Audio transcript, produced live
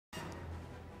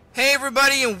Hey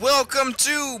everybody, and welcome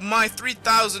to my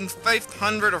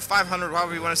 3,500 or 500,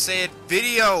 however you want to say it,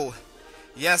 video.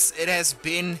 Yes, it has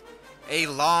been a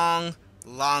long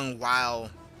while.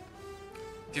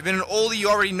 If you've been an oldie, you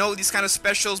already know these kind of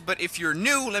specials, but if you're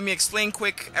new, let me explain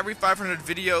quick. Every 500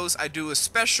 videos, I do a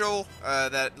special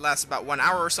that lasts about 1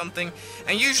 hour or something,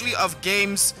 and usually of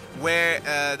games where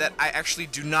that I actually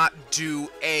do not do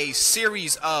a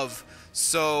series of.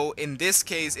 So in this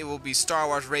case, it will be Star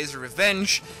Wars Razor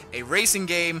Revenge, a racing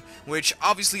game, which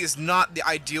obviously is not the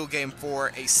ideal game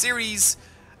for a series,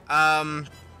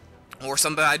 or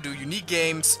something I do unique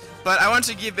games. But I want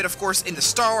to give it, of course, in the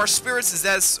Star Wars spirits, as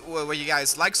that's what you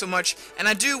guys like so much. And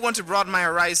I do want to broaden my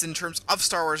horizon in terms of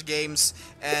Star Wars games,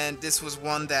 and this was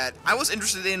one that I was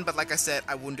interested in, but like I said,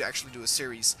 I wouldn't actually do a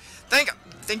series.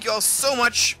 Thank you all so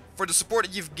much for the support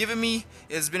that you've given me.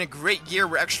 It has been a great year.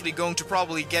 We're actually going to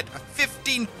probably get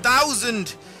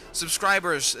 15,000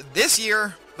 subscribers this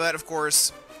year, but of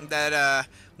course that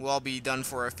will all be done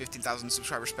for a 15,000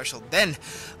 subscriber special. Then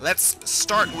let's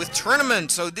start with tournament.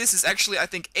 So this is actually, I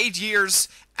think, 8 years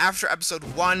after episode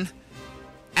 1.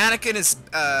 Anakin is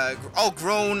all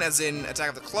grown, as in Attack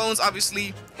of the Clones,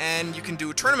 obviously, and you can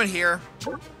do a tournament here.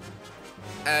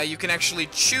 You can actually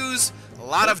choose a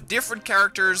lot of different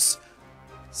characters.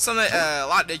 A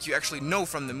lot that you actually know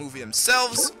from the movie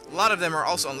themselves. A lot of them are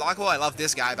also unlockable. I love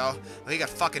this guy though. He got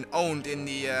fucking owned in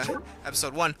the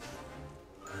episode 1.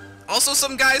 Also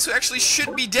some guys who actually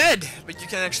should be dead, but you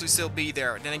can actually still be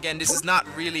there. Then again, this is not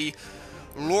really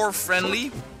lore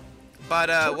friendly, but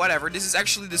whatever. This is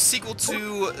actually the sequel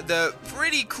to the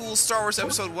pretty cool Star Wars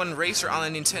Episode 1 Racer on a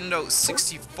Nintendo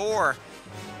 64.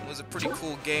 It was a pretty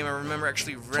cool game. I remember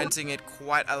actually renting it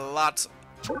quite a lot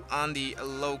on the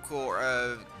local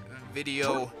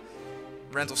video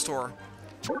rental store.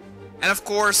 And of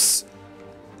course,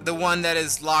 the one that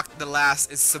is locked the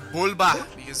last is Sebulba,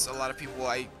 because a lot of people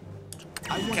I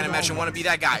can't imagine want to be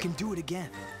that guy. I can do it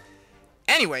again.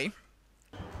 Anyway,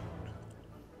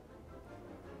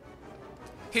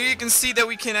 here you can see that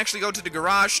we can actually go to the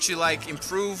garage to like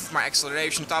improve my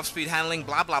acceleration, top speed, handling,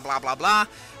 blah blah blah blah blah.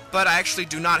 But I actually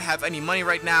do not have any money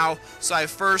right now, so I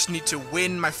first need to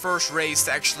win my first race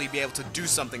to actually be able to do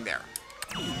something there.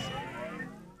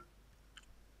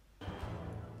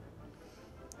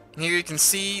 Here you can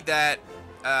see that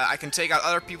I can take out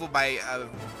other people by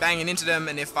banging into them,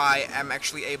 and if I am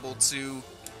actually able to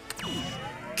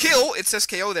kill, it says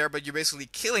KO there, but you're basically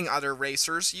killing other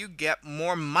racers, you get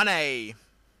more money.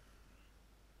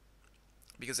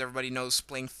 Because everybody knows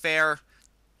playing fair,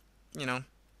 you know,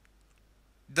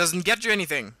 doesn't get you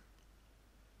anything.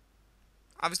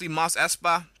 Obviously, Mos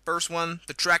Espa, first one,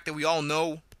 the track that we all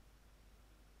know.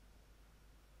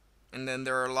 And then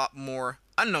there are a lot more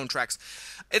unknown tracks.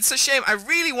 It's a shame. I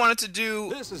really wanted to do...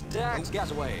 This is Dax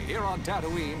Gasaway here on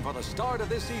Tatooine for the start of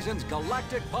this season's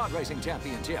Galactic Podracing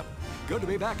Championship. Good to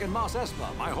be back in Mos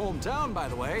Espa, my hometown, by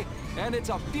the way, and it's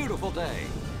a beautiful day.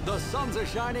 The suns are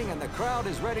shining and the crowd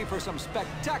is ready for some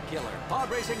spectacular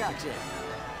podracing action.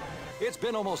 It's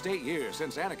been almost 8 years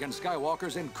since Anakin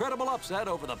Skywalker's incredible upset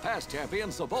over the past champion,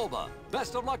 Sebulba.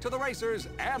 Best of luck to the racers,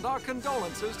 and our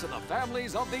condolences to the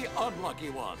families of the unlucky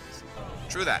ones.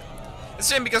 True that. It's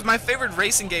a shame because my favorite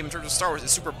racing game in terms of Star Wars is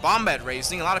Super Bombad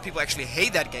Racing. A lot of people actually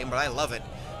hate that game, but I love it.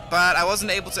 But I wasn't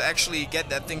able to actually get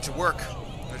that thing to work,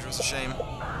 which was a shame.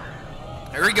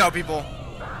 Here we go, people.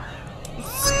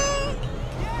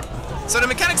 So the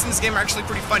mechanics in this game are actually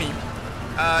pretty funny.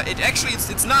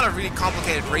 It's not a really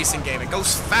complicated racing game. It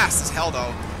goes fast as hell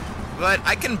though. But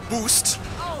I can boost.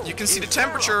 You can see the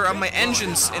temperature of my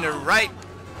engines in the right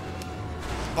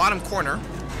bottom corner.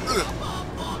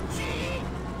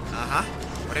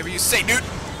 Whatever you say, dude.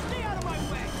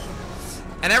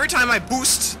 And every time I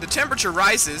boost, the temperature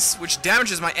rises, which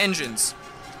damages my engines.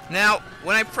 Now,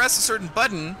 when I press a certain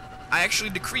button, I actually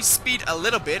decrease speed a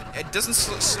little bit. It doesn't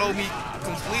slow me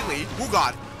completely. Oh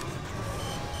god.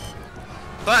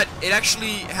 But it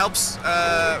actually helps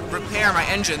repair my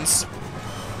engines.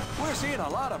 We're seeing a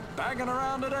lot of banging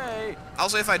around today.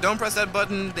 Also, if I don't press that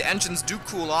button, the engines do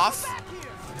cool off.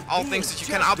 All things that you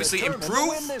can obviously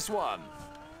improve.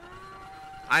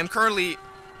 I'm currently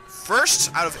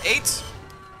first out of 8.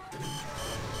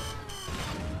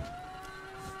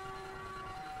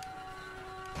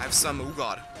 I have some, oh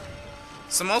god.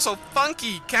 Some also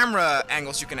funky camera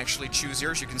angles you can actually choose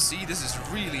here. As you can see, this is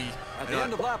really...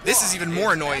 this is even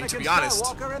more annoying, to be honest.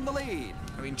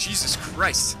 I mean, Jesus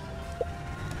Christ.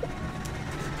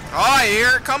 Oh, I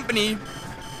hear company.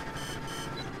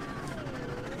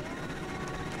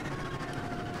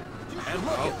 And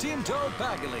look at Team Toad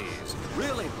Baggies,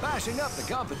 really bashing up the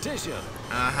competition.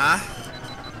 Uh-huh.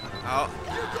 Oh.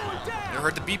 You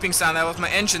heard the beeping sound. That was my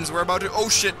engines. We're about to... Oh,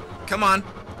 shit. Come on.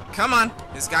 Come on.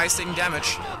 This guy's taking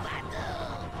damage.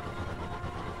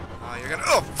 Oh, you're gonna...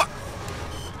 Oh, fuck.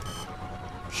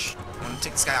 Shh. I want to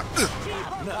take this guy out. Ugh.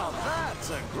 Now that's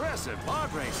aggressive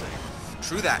pod racing.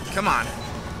 True that. Come on.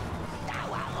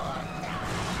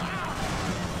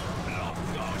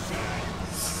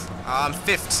 I'm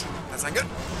fifth. That's not good.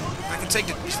 I can take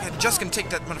it. I'm just gonna take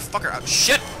that motherfucker out.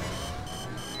 Shit.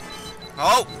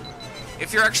 Oh.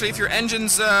 If your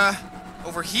engines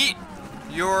overheat,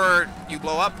 you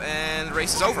blow up and the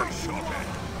race is over.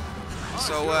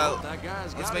 So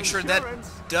let's make sure that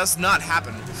does not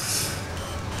happen.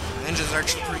 The engines are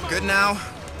actually pretty good now.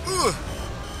 Ugh.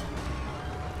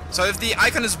 So if the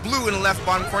icon is blue in the left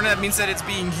bottom corner, that means that it's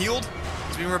being healed.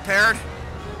 It's being repaired.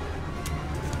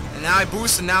 And now I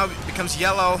boost and now it becomes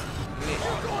yellow.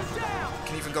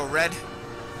 Can even go red.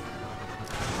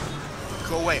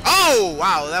 Go away. Oh,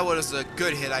 wow, that was a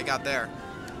good hit I got there.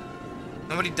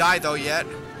 Nobody died though yet.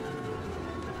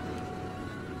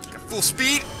 Got full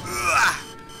speed. Ugh.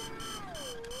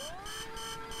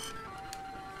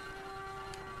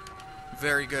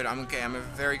 Very good. I'm okay. I'm in a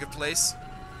very good place.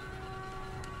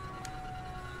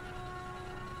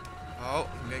 Oh,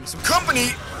 I'm getting some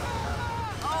company.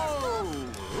 Oh,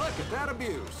 look at that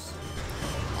abuse.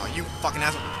 Oh, you fucking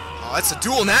asshole. Oh, it's a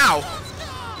duel now.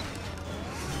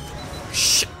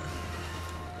 Shit.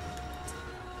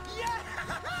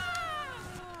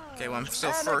 Okay, well, I'm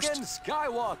still first. Anakin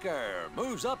Skywalker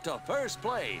moves up to first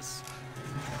place.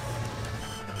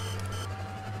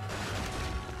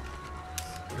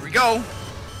 Here we go.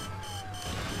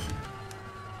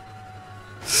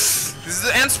 This is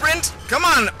the end sprint. Come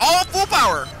on, all full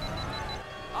power.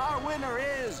 Our winner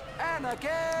is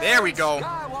Anakin There we go.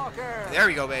 Skywalker. There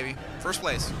we go, baby. First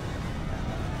place.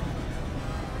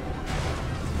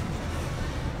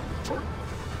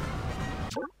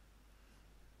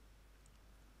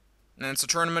 And it's a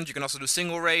tournament. You can also do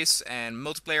single race and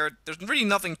multiplayer. There's really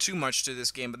nothing too much to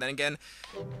this game, but then again,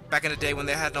 back in the day when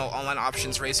they had no online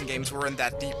options, racing games weren't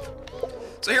that deep.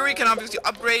 So here we can obviously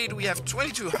upgrade. We have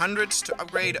 2200 to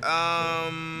upgrade.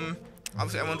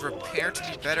 Obviously I want repair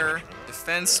to be better.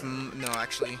 Defense, no,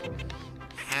 actually.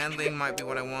 Handling might be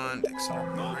what I want.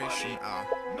 Acceleration,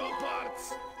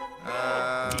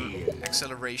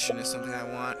 acceleration is something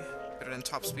I want. Better than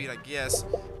top speed, I guess.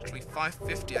 Actually,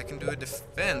 550. I can do a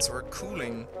defense or a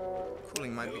cooling.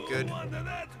 Cooling might be good.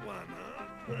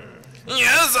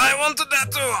 Yes, I wanted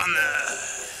that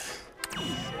one.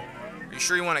 Are you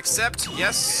sure you want to accept?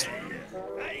 Yes.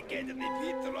 I get the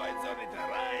droids on it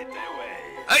right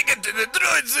away. I get to the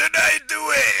droids right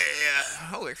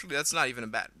away. Oh, actually, that's not even a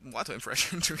bad Watto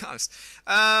impression, to be honest.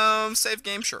 Save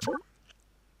game, sure.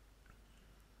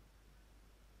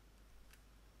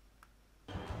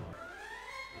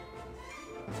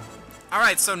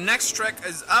 Alright, so next track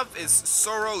is up is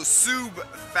Soro Sub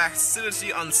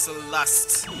Facility on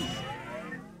Celeste.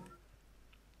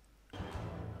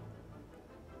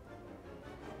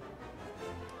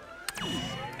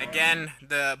 Again,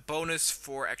 the bonus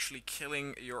for actually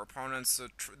killing your opponents. So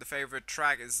the favorite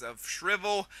track is of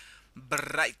Shrivel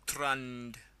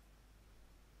Breitrand.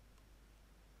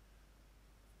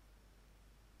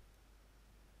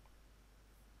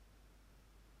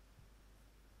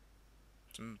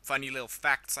 Some funny little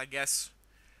facts, I guess,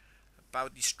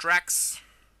 about these tracks.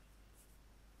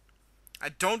 I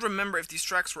don't remember if these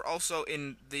tracks were also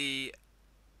in the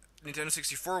Nintendo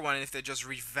 64 one, and if they just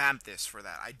revamped this for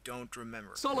that. I don't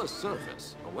remember. Solus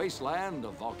Surface, a wasteland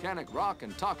of volcanic rock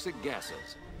and toxic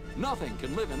gases. Nothing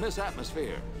can live in this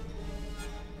atmosphere.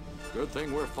 Good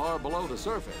thing we're far below the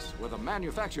surface, with a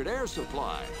manufactured air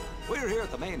supply. We're here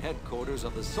at the main headquarters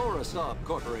of the Sorasub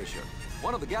Corporation,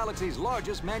 one of the galaxy's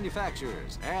largest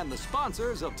manufacturers, and the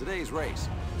sponsors of today's race.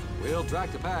 We'll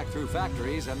track the pack through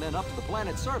factories and then up to the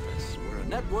planet's surface, where a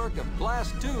network of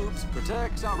glass tubes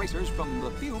protects our racers from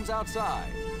the fumes outside.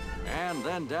 And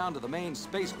then down to the main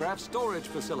spacecraft storage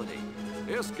facility.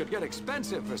 This could get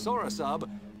expensive for Sorasub.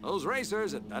 Those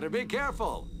racers had better be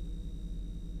careful.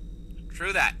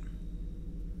 True that.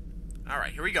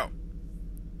 Alright, here we go.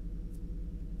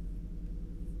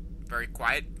 Very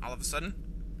quiet all of a sudden,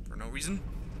 for no reason.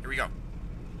 Here we go.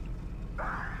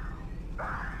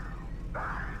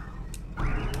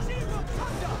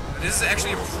 This is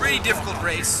actually a pretty difficult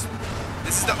race.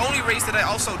 This is the only race that I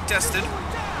also tested.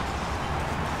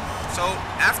 So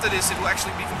after this, it will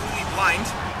actually be completely blind.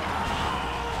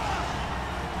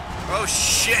 Oh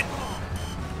shit!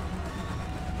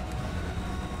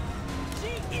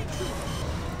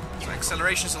 So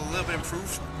acceleration is a little bit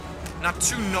improved. Not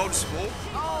too noticeable.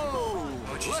 Oh,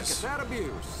 Jesus. look at that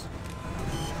abuse.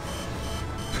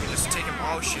 Let me just just take him.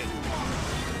 Oh shit.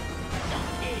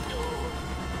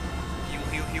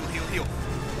 Heal.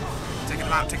 Take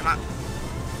him out, take him out.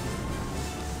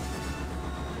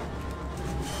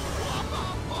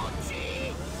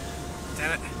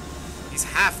 Damn it. He's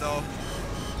half though.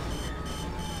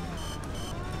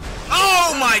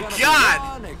 Oh my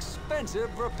god! An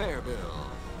expensive repair bill.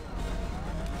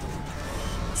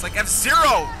 It's like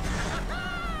F-Zero!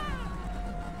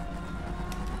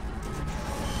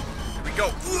 Here we go.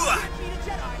 Ugh.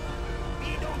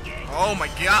 Oh my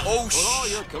god. Oh For all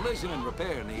your collision and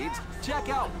repair needs, check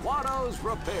out Watto's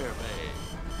Repair Bay.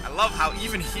 I love how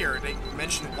even here they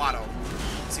mention Watto.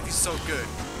 See if he's so good.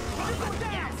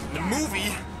 In the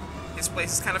movie, his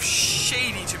place is kind of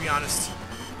shady, to be honest.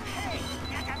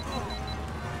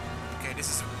 Okay, this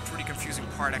is a pretty confusing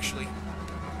part, actually.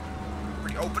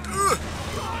 Pretty open. Ugh.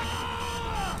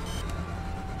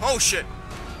 Oh shit!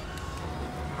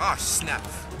 Oh snap!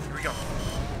 Here we go.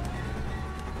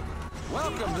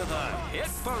 Welcome to the Hit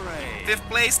Parade. 5th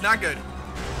place, not good.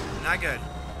 Not good.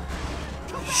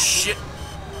 Shit.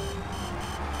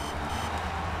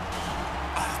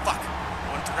 Oh fuck! I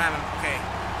wanted to ram him. Okay.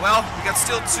 Well, we got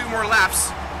still 2 more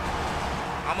laps.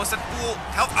 Almost at full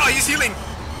health. Oh, he's healing!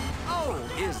 Oh,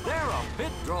 is there a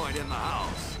pit droid in the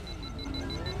house?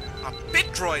 A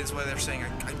bit droid is what they're saying.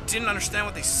 I didn't understand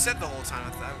what they said the whole time.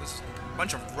 I thought it was a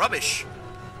bunch of rubbish.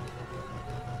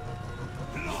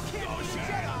 Here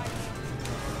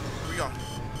we go.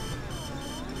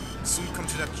 Soon come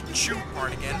to that chew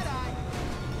part again.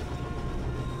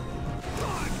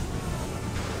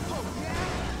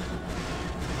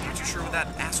 Not too sure what that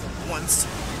asshole wants.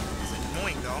 It's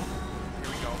annoying though.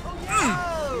 Here we go.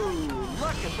 Oh,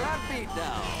 look at that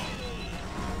beatdown.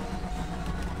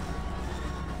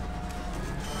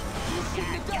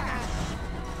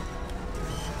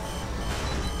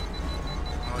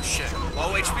 Oh shit.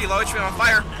 Low HP, I'm on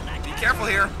fire. Be careful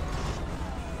here.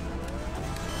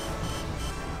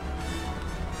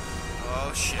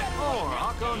 Oh shit. Or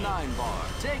Akko 9 bar,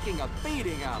 taking a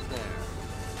beating out there.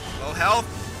 Low health.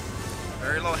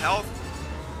 Very low health.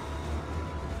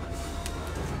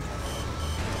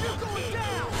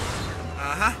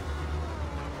 Uh-huh.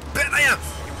 Bet I am.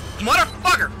 You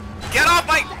motherfucker! Get off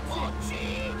my...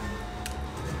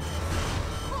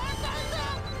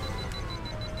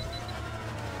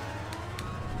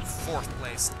 4th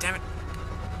place. Damn it.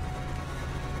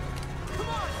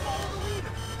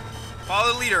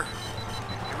 Follow the leader.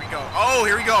 Here we go. Oh,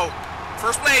 here we go.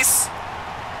 1st place.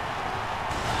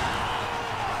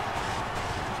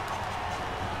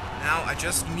 Now I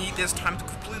just need this time to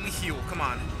completely heal. Come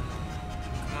on.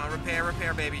 Come on,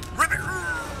 repair, baby. Repair!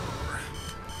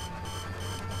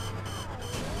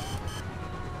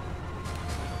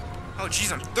 Oh,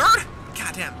 jeez, I'm 3rd?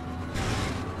 Goddamn.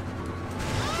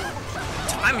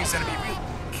 Timing's gonna be real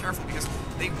careful because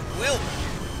they will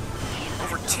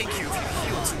overtake you if you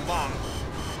heal too long.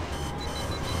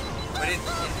 But it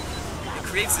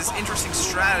creates this interesting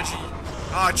strategy.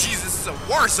 Oh, jeez, this is a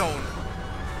war zone.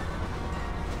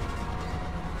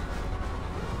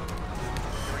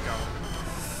 Here we go.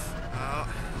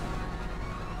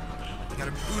 You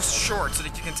gotta boost short so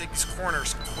that you can take these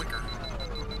corners quicker.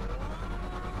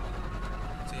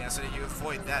 So yeah, so that you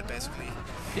avoid that basically.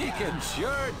 He can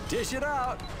sure dish it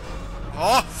out.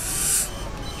 Oh!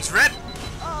 He's red!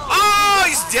 Oh,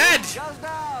 he's dead! Goes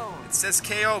down. It says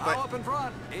KO, but Up in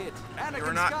front, it's Anakin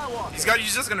you're not. Skywalker.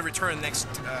 He's just gonna return next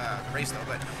race though.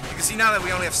 But you can see now that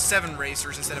we only have 7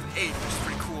 racers instead of 8, which is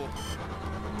pretty cool.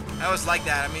 I always like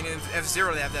that. I mean, in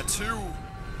F-Zero they have that too,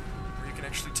 where you can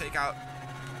actually take out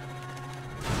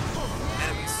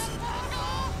enemies.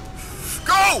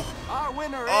 Go! Our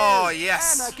winner is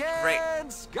yes. Anakin Great.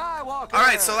 Skywalker.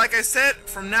 Alright, so like I said,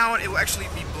 from now on it will actually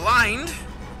be blind.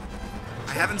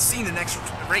 I haven't seen the next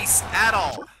race at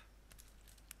all.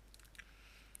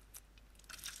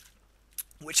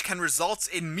 Which can result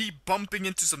in me bumping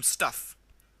into some stuff.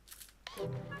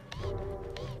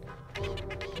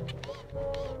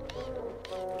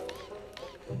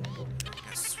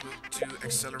 Yes, we'll do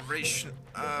acceleration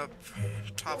up,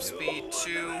 top speed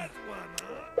 2.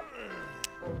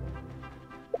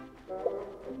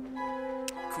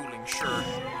 Cooling, sure.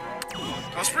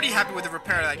 I was pretty happy with the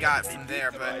repair that I got from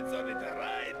there, but...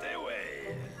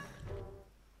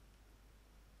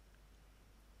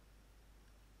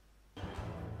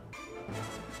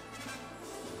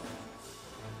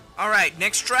 Alright,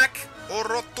 next track,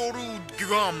 Orotoru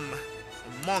Gum,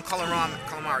 Mon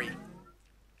Calamari.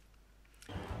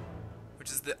 Which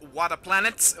is the Wada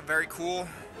planet, very cool.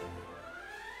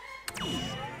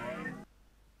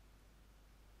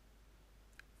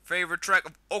 Favorite track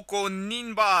of Oko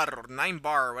Ninbar, or 9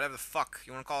 bar, whatever the fuck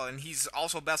you want to call it. And he's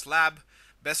also best lab,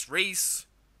 best race.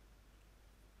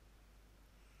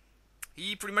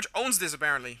 He pretty much owns this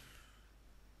apparently.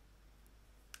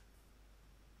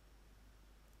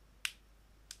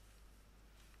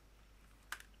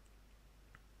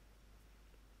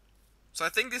 So I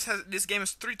think this game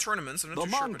has 3 tournaments. I'm not too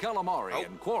sure. The Mon Calamari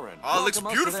and Quarren. Oh, it looks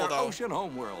beautiful though. Ocean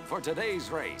homeworld for today's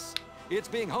race. It's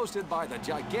being hosted by the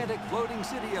gigantic floating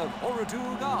city of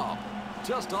Orutugal,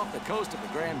 just off the coast of the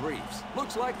Grand Reefs.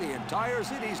 Looks like the entire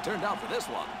city's turned out for this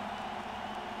one.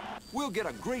 We'll get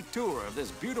a great tour of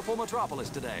this beautiful metropolis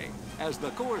today, as the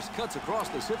course cuts across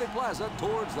the Civic Plaza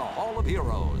towards the Hall of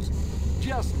Heroes.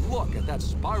 Just look at that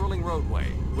spiraling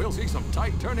roadway. We'll see some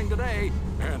tight turning today,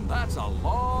 and that's a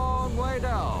long way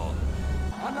down.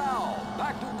 And now,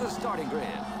 back to the starting grid.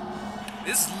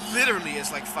 This literally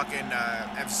is like fucking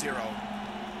F-Zero.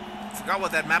 Forgot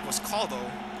what that map was called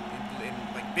though. In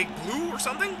like Big Blue or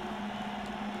something?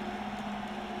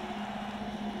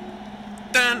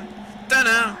 Dun, dun,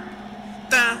 dun,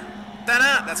 dun,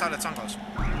 dun. That's how that song goes.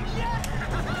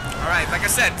 Alright, like I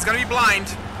said, it's gonna be blind.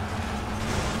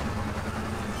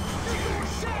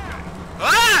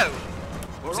 Oh!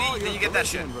 For See, all then your you get that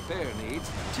shit. collision repair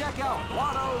needs, check out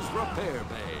Watto's Repair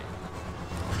Bay.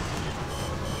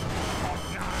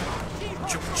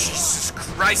 Jesus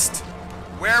Christ!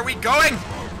 Where are we going?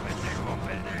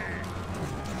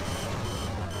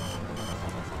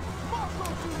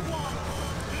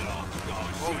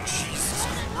 Oh, Jesus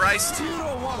Christ. You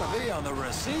don't want to be on the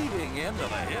receiving end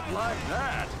of a hit like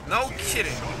that. No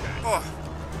kidding. Oh.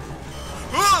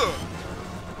 Ugh.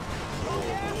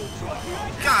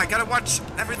 God, I gotta watch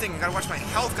everything. I gotta watch my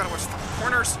health, gotta watch the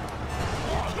corners.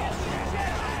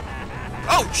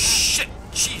 Oh, shit!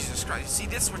 Jesus Christ. See,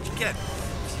 this is what you get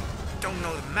if you don't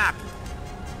know the map.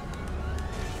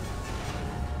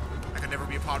 I could never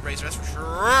be a pod racer, that's for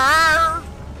sure.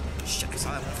 Shit, I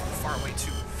saw that one from far away,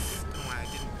 too. I don't know why I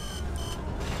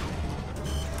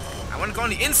didn't. I want to go on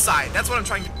the inside. That's what I'm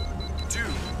trying to do.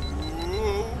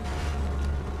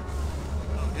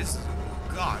 Oh, this is...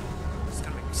 Oh, God. This is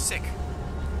gonna make me sick.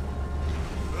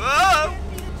 Oh!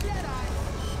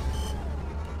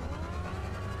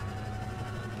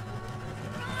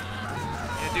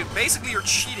 Dude, basically you're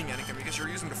cheating, Anakin, because you're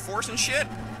using the Force and shit.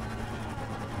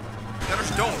 The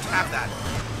others don't have that.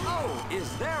 Oh,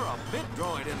 is there a bit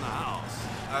droid in the house?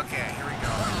 Okay, here we go.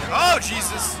 Oh,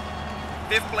 Jesus!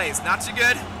 5th place. Not too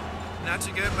good. Not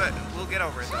too good, but we'll get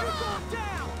over it, though.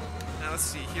 Now, let's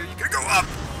see here. You gotta go up!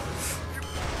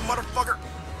 You motherfucker!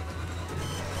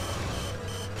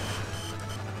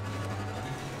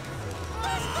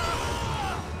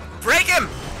 Break him!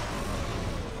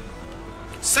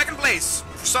 2nd place,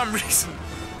 for some reason.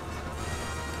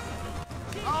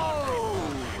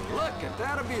 Oh, look at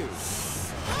that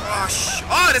abuse. Oh,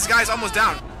 oh, this guy's almost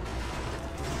down.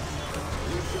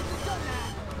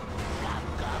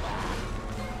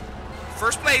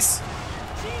 First place.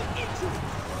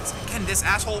 Again, this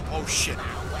asshole. Oh, shit.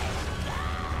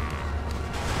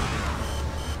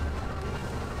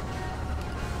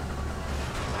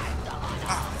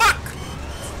 Oh, fuck!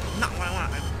 Not what I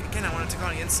want. Again, I wanted to go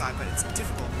on the inside, but it's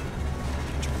difficult.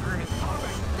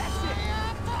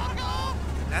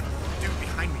 That dude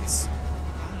behind me is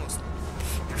almost...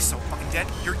 You're so fucking dead.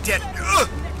 You're dead. Ugh!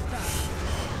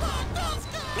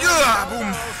 Yeah,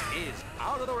 boom. Is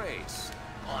out of the race.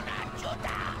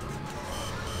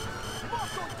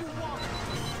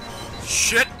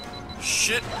 Shit.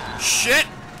 Shit. Shit.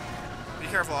 Be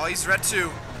careful. Oh, he's red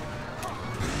too.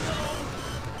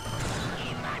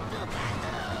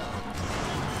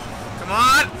 Come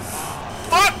on.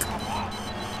 Fuck.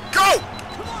 Go.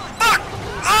 Fuck.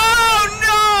 Oh,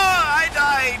 no. I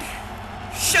died.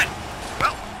 Shit.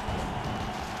 Well.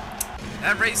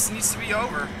 That race needs to be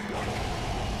over.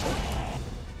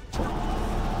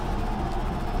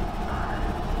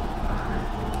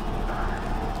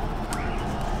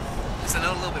 I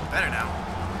know a little bit better now.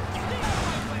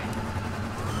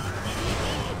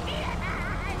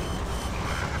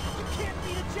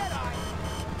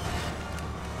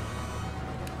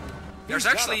 There's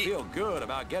actually feel good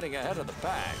about getting ahead of the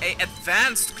pack. An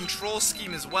advanced control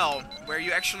scheme as well, where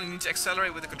you actually need to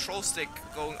accelerate with the control stick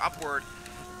going upward,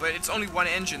 but it's only one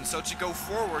engine, so to go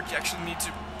forward you actually need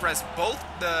to press both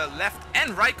the left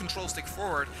and right control stick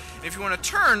forward. And if you want to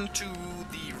turn to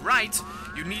the right,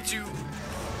 you need to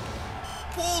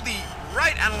pull the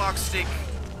right analog stick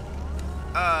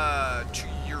to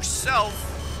yourself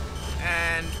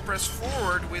and press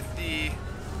forward with the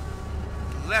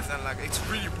left analog. It's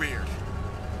really weird,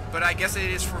 but I guess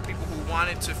it is for people who want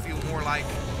it to feel more like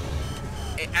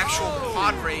an actual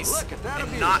pod race look at that and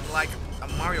abuse. not like a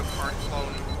Mario Kart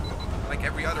clone, like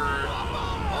every other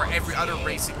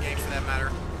racing game for that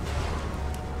matter.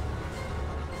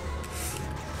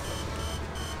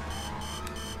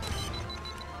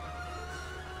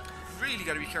 Really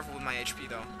gotta be careful with my HP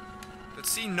though. But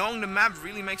see, knowing the map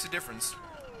really makes a difference.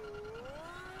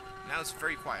 Now it's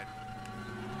very quiet.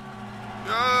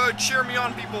 Cheer me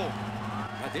on, people!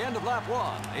 At the end of lap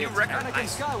 1, it's record. Anakin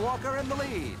Nice. Skywalker in the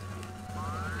lead.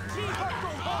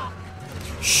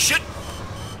 Shit!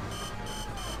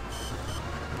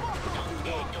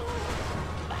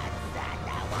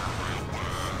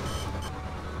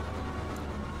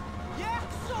 Yeah,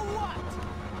 so what?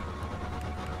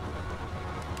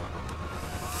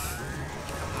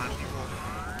 Come on, people.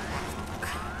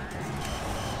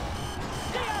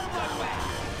 Stay out of my way.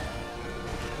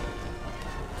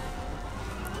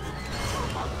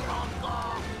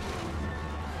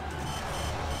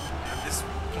 At this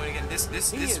point again, this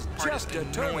He this is part just is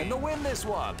determined to annoying. win this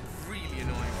one. Really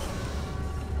annoying.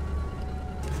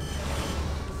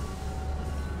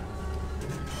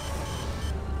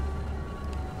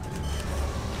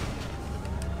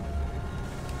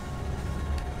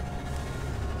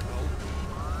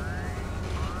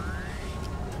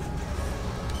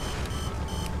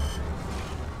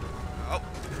 Oh,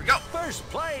 here we go. First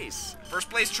place. First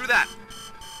place, true that.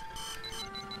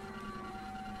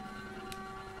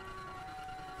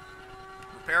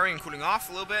 Repairing and cooling off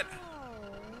a little bit.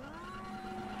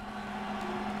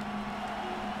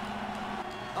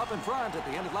 Up in front at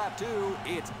the end of lap 2,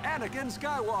 it's Anakin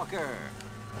Skywalker.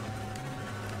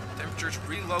 Temperature's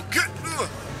really low. Good. Ugh.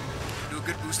 Do a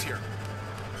good boost here.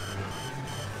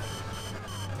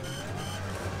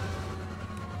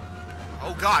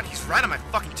 Oh god, he's right on my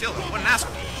fucking tail. What an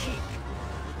asshole.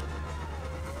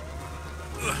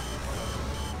 Ugh.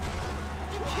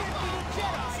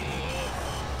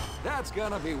 That's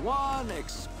gonna be one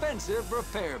expensive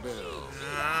repair bill.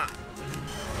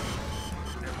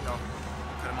 There we go.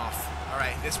 Cut him off.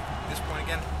 Alright, this point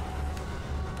again.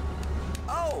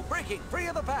 Oh, breaking free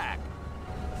of the pack.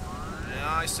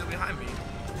 Yeah, he's still behind me.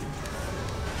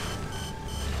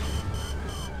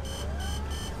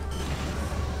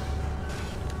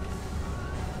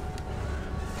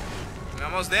 We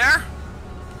almost there?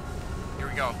 Here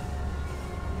we go.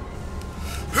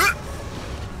 Huh!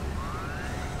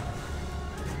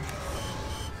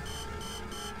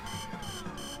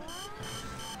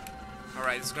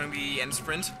 Alright, this is going to be end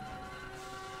sprint.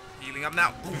 Healing up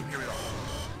now. Boom, here we go.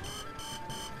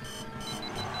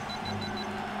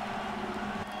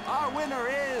 Our winner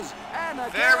is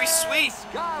Anakin Very sweet.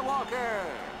 Skywalker.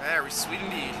 Very sweet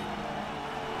indeed.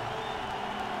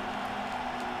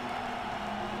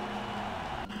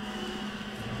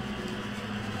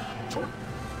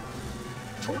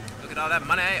 Look at all that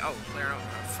money. Oh, clear out.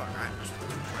 Oh, fuck. I'm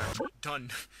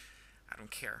done. I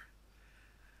don't care.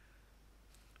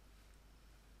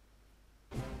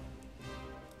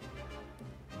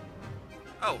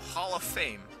 Oh, Hall of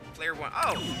Fame. Player 1.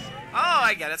 Oh,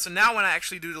 I get it. So now when I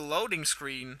actually do the loading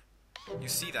screen, you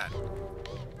see that.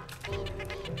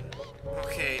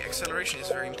 Okay, acceleration is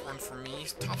very important for me.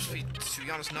 Top speed, to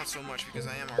be honest, not so much because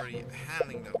I am already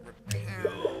handling the repair.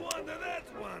 You wanted that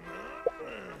one, huh?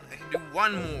 I can do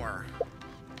one more.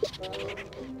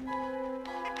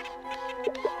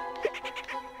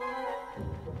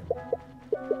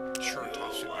 Sure,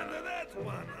 top speed. Why not? That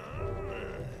one, huh?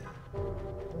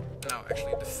 No,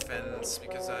 actually defense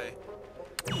because I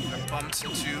bumped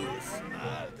into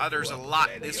others a lot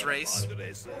this race.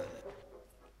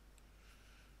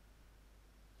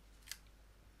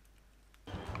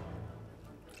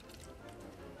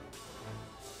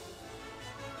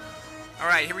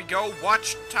 Alright, here we go.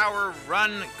 Watchtower,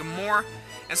 Run, Gamor.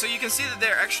 And so you can see that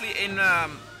they're actually in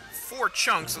 4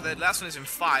 chunks, so that last one is in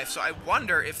 5. So I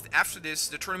wonder if after this,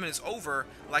 the tournament is over,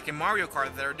 like in Mario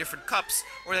Kart, there are different cups,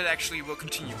 or that actually will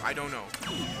continue. I don't know.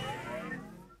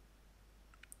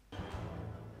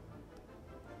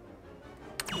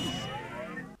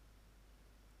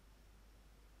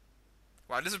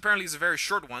 Wow, this apparently is a very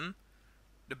short one.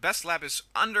 The best lap is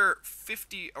under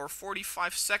 50 or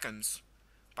 45 seconds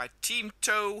by Team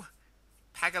Toe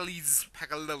Pagaliz.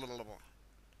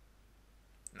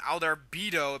 And Aldar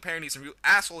Beto apparently is a real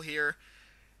asshole here,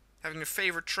 having a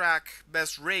favorite track,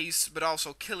 best race, but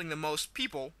also killing the most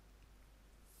people.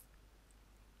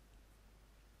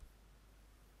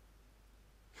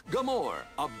 Gamor,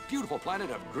 a beautiful planet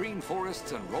of green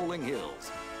forests and rolling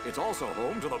hills. It's also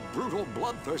home to the brutal,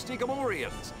 bloodthirsty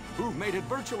Gamorreans, who've made it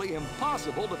virtually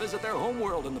impossible to visit their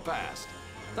homeworld in the past.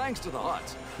 Thanks to the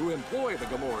Hutts, who employ the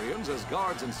Gamorreans as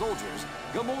guards and soldiers,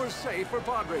 Gamor's safe for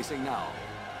pod racing now.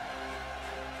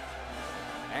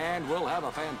 And we'll have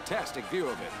a fantastic view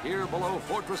of it here below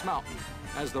Fortress Mountain.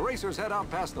 As the racers head out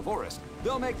past the forest,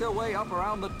 they'll make their way up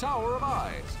around the Tower of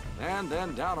Eyes, and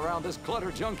then down around this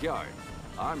cluttered junkyard.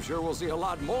 I'm sure we'll see a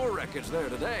lot more wreckage there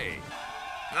today.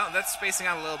 No, that's spacing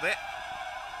out a little bit.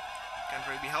 Can't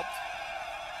really be helped.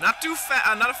 Not a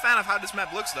fan of how this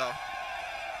map looks, though.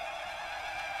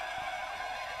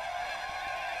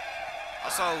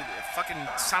 Also, fucking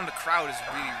sound of the crowd is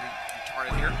really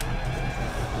retarded here.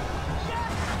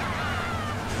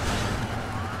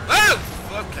 Oh!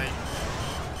 Okay.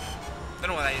 Don't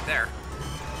know what I did there.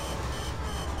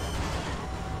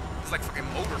 It's like fucking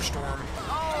motor storm.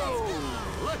 Oh,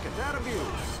 look at that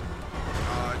abuse.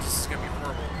 This is gonna be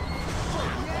horrible.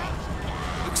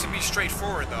 Looks to be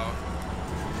straightforward, though.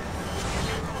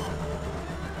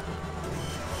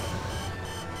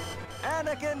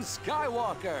 Anakin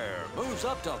Skywalker moves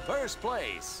up to first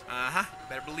place. Uh-huh.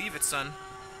 Better believe it, son.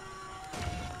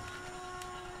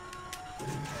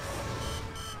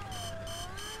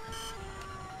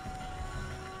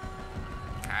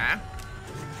 Okay.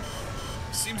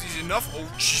 Seems easy enough.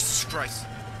 Oh, Jesus Christ.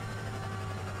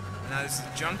 Now this is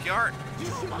the junkyard. You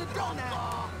shouldn't have done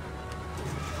that.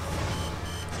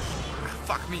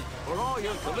 Fuck me. For all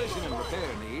your collision and repair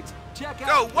needs, check Go,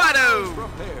 out Watto!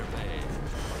 Repair Bay.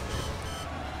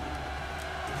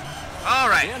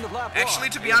 Alright. The end of lap Actually,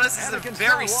 one to be is honest, this is a Anakin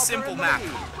very Skywalker simple in the map.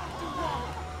 lead.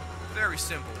 Very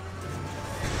simple.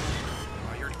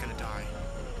 Oh, you're gonna die.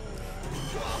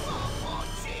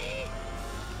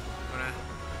 Wanna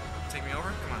take me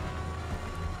over? Come on.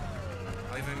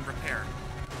 I'll even repair.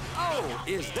 Oh,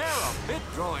 is there a bit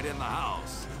droid in the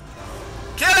house?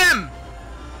 Kill him!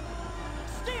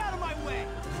 Stay out of my way.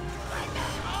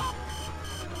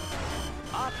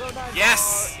 Aqua 9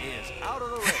 Yes! Bar is out of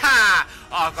the race. Ha!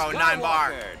 I'll go 9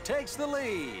 bar. Skywalker takes the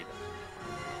lead.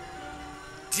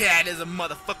 Dad is a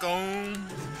motherfucker.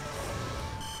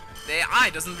 The AI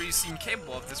doesn't really seem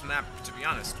capable of this map, to be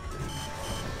honest.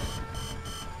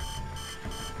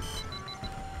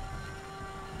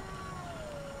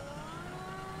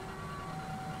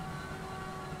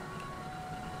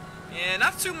 Yeah,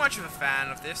 not too much of a fan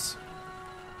of this.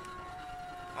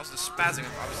 Also, the spazzing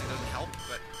obviously doesn't help,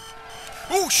 but...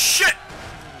 Oh, shit!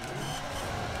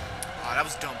 Oh, that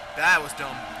was dumb. That was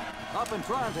dumb. Up in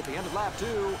front at the end of lap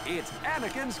 2, it's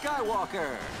Anakin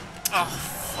Skywalker. Oh,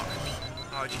 fuck me.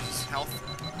 Oh, Jesus. Health.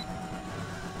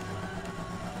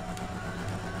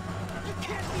 You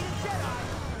can't be a Jedi.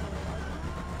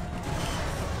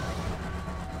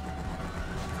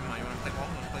 Come on, you wanna play ball?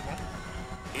 You wanna play ball?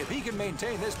 If he can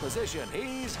maintain this position,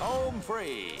 he's home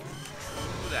free.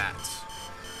 Do that.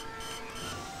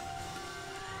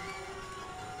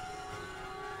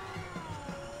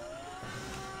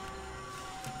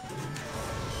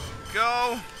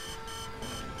 Go.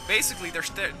 Basically,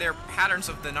 they're patterns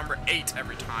of the number 8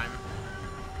 every time.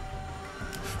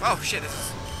 Oh shit! This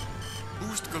is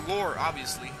boost galore,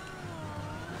 obviously.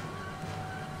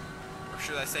 Or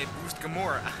should I say boost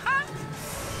gamora?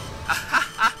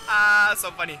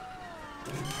 So funny.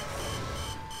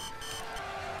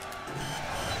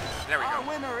 There we Our go.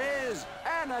 winner is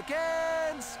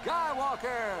Anakin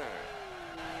Skywalker.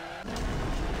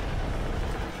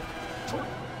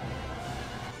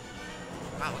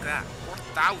 Wow, look at that.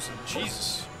 4,000.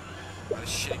 Jesus. Oh, this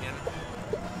shit again.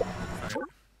 Fuck it.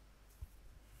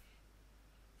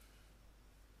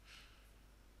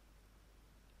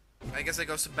 I guess it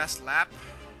goes to best lap.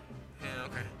 Yeah,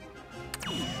 okay.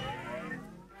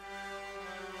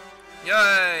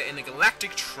 Yay! In the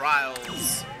Galactic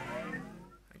Trials.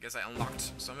 I guess I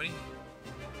unlocked somebody.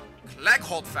 Collect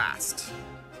hold fast.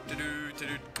 We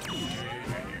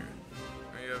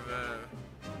have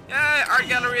yay! Art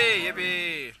gallery!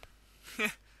 Yippee!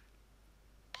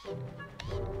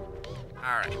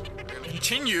 Alright, we're gonna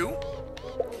continue.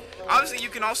 Obviously, you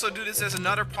can also do this as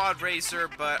another pod racer,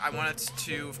 but I wanted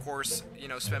to, of course, you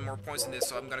know, spend more points in this,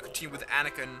 so I'm gonna continue with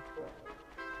Anakin.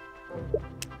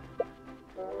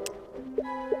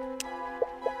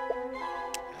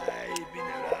 I've been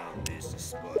around this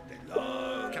spot a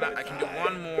long I can do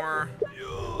one more.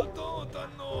 You don't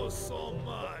know so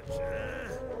much, huh?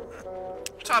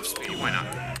 Top speed, why not?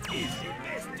 If you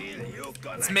best deal, you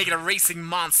gonna Let's make it a racing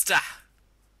monster.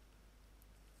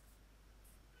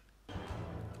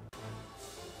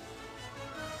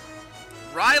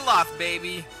 Ryloth,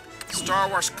 baby. Star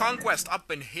Wars Conquest up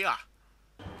in here.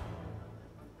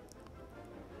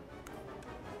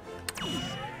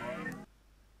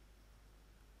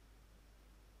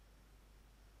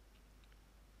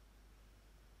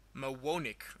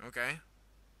 Mowonik, okay.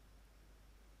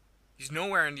 He's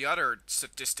nowhere in the other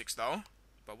statistics, though.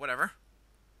 But whatever.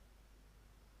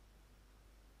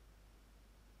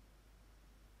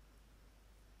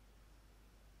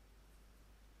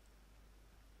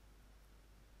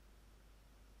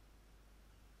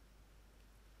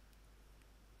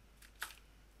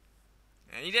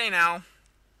 Any day now.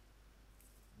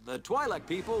 The Twi'lek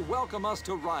people welcome us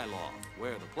to Ryloth,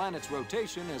 where the planet's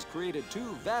rotation has created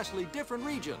two vastly different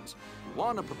regions,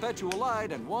 one of perpetual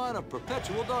light and one of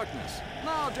perpetual darkness.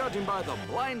 Now, judging by the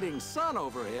blinding sun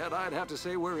overhead, I'd have to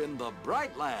say we're in the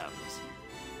Bright Lands.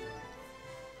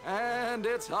 And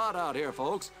it's hot out here,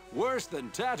 folks. Worse than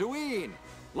Tatooine.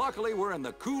 Luckily, we're in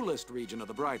the coolest region of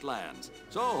the Bright Lands,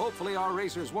 so hopefully our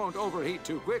racers won't overheat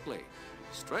too quickly.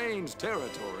 Strange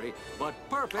territory, but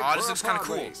perfect Oh, this for looks a kinda pod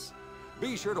cool. race.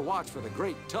 Be sure to watch for the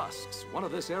Great Tusks, one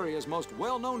of this area's most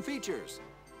well-known features.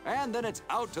 And then it's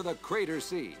out to the Crater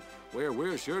Sea, where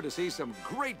we're sure to see some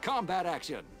great combat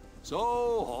action. So,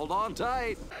 hold on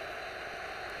tight.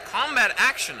 Combat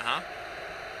action, huh?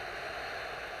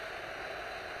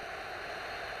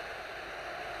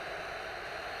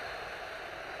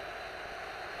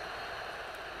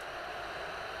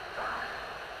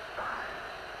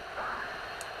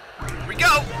 Here we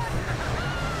go!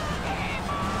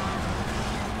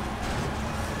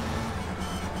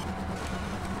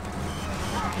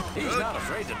 He's not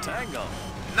afraid to tangle.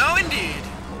 No, indeed.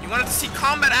 You wanted to see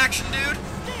combat action, dude?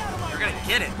 You're gonna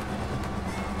get it.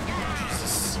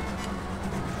 Jesus.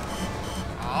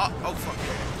 Oh fuck.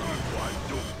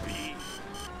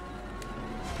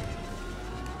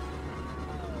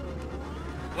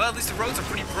 Well, at least the roads are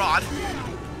pretty broad.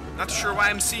 Not sure why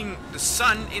I'm seeing the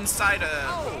sun inside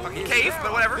a fucking cave,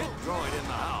 but whatever. Droid in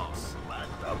the house.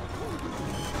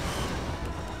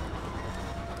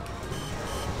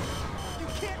 You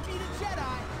can't beat a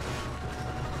Jedi.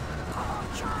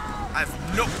 I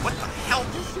have no... What the hell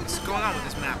is going on with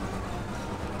this map?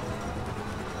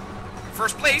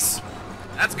 First place.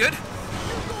 That's good.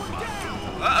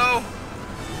 Uh-oh.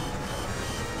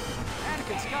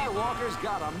 Anakin Skywalker's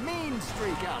got a mean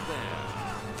streak out there.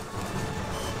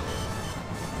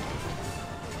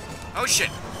 Oh, shit.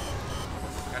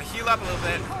 Gotta heal up a little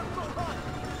bit.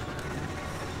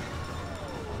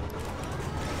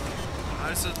 Oh,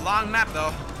 this is a long map,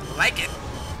 though. I like it.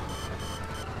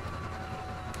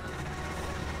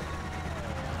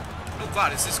 Oh,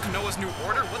 God. Is this Kanoa's New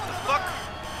Order? What the fuck?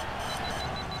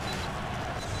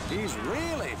 He's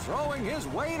really throwing his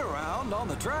weight around on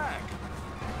the track.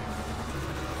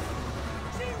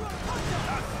 Here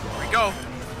we go.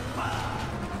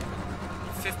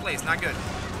 5th place. Not good.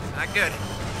 Not good.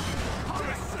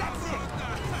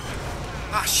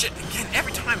 Ah, shit. Again,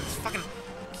 every time. It's fucking...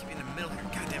 Keep me in the middle here.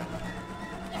 God damn it.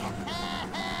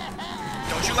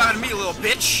 Don't you lie to me, little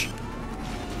bitch.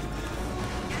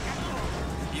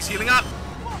 He's healing up.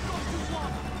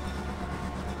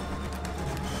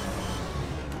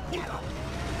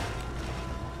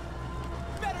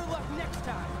 Better luck next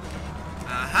time.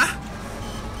 Uh-huh.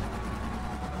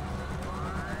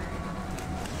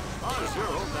 I sure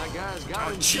hope that guy's got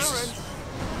Oh, insurance. Jesus.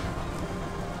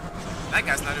 That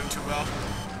guy's not doing too well.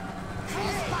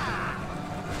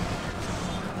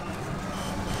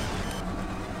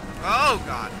 Oh,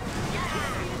 God.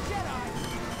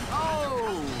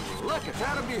 Oh, look at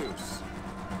that abuse.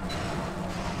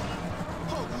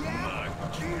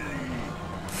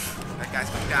 That guy's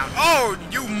going down. Oh,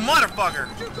 you motherfucker!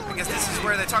 I guess this is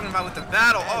where they're talking about with the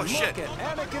battle. Oh, And shit. Look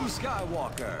at Anakin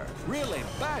Skywalker, really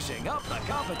bashing up the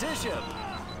competition.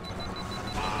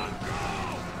 Oh,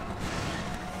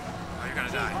 you're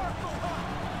gonna die.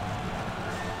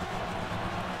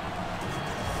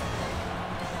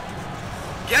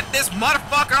 Get this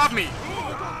motherfucker off me!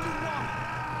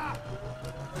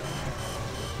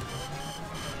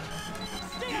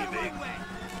 Stay out of my way.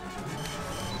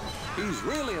 He's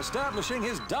really establishing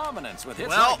his dominance with hits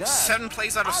Well, like that. 7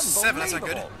 plays out of 7. That's not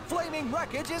good. Unbelievable. Flaming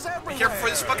wreckage is everywhere. Be careful for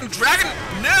this fucking dragon!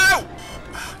 No!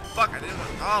 Fuck, I didn't want...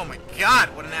 Oh my god,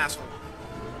 what an asshole.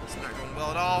 It's not going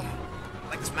well at all. I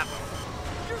like this map though.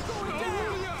 You're going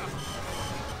down.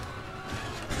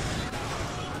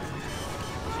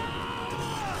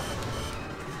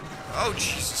 Oh,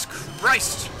 Jesus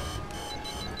Christ!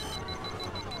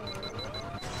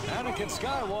 Anakin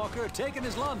Skywalker taking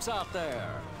his lumps out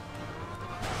there.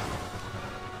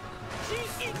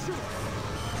 She's injured.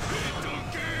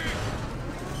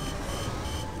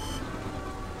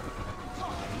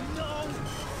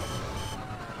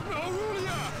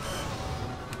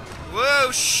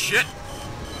 Whoa, shit!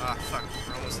 Ah, fuck.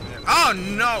 We're almost in there. Oh,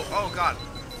 no! Oh, God.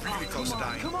 Really close to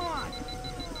dying. Come on.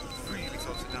 Really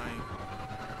close to dying.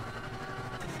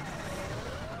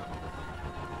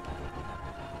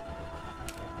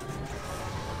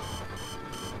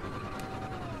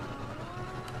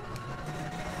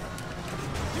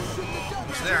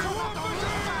 Almost there.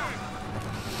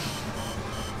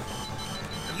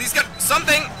 At least got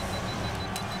something!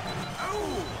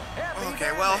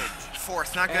 Okay, well,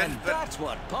 Fourth, not good, And but that's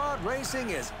what pod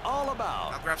racing is all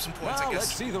about. I'll grab some points, Now I guess.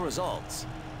 let's see the results.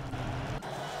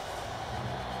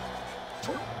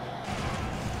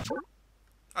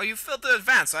 Oh, you failed to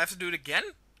advance, so I have to do it again?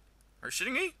 Are you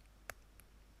shitting me?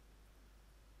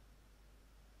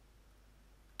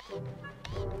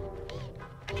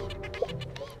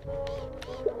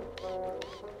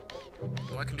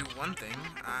 Well, I can do one thing.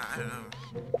 I don't know.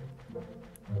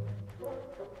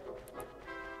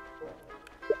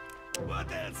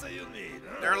 What else do you need,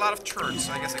 huh? There are a lot of turns,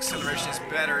 so I guess acceleration is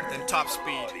better than top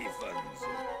speed. Refunds.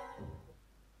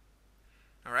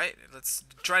 Alright, let's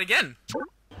try it again.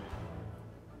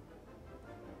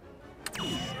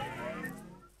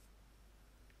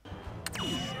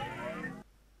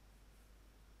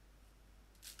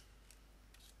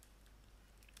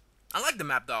 I like the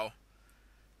map, though.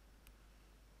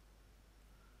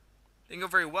 Didn't go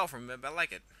very well for me, but I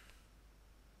like it.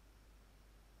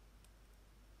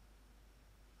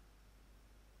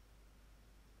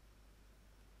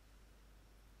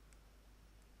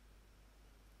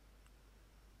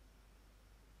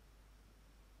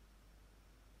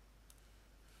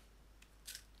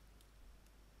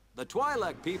 The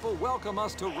Twi'lek people welcome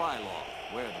us to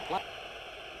Ryloth, where the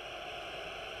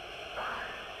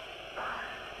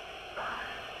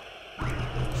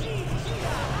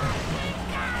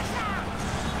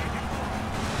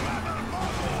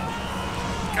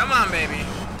Come on, baby.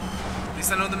 At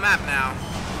least I know the map now.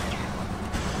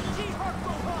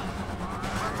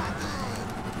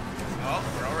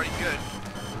 Oh, we're already good.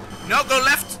 No, go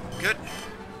left. Good.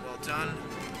 Well done.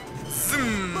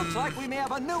 Zoom. looks like we may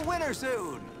have a new winner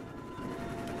soon.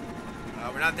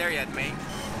 We're not there yet, mate.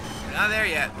 We're not there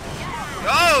yet.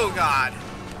 Oh, God.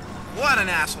 What an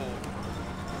asshole.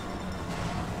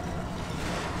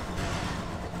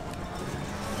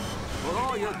 For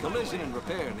all your collision and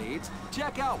repair needs,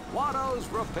 check out Watto's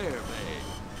Repair Bay.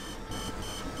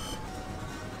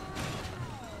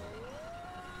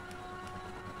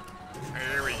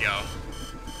 Here we go.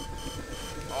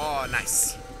 Oh,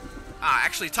 nice. Ah,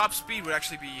 actually, top speed would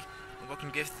actually be a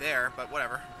welcome gift there, but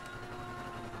whatever.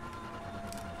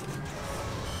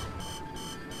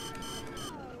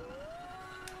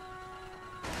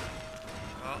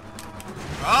 Oh.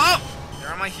 Oh!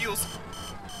 They're on my heels.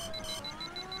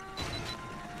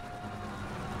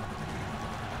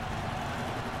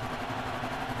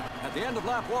 At the end of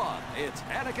lap 1, it's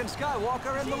Anakin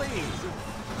Skywalker in the lead.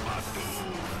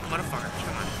 Motherfucker,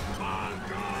 come on.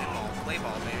 Play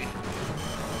ball, baby.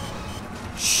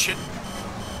 Shit.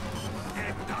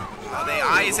 Oh, the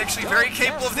AI is actually very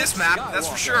capable of this map, that's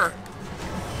for sure.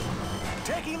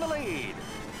 Taking the lead.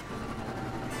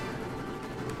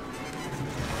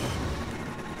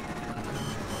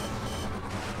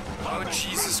 Oh,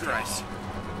 Jesus Christ.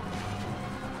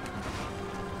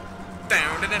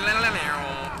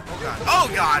 Oh, God.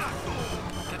 Oh,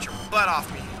 God! Get your butt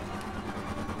off me.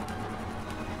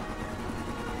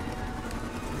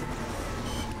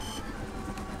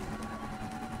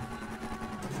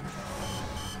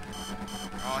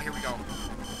 Oh, here we go.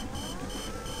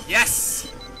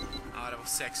 Yes! Oh, that was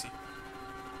sexy.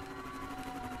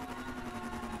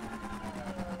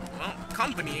 Well,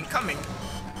 company incoming.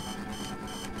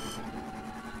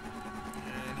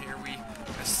 And here we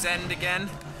ascend again.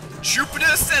 Jupiter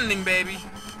ascending, baby!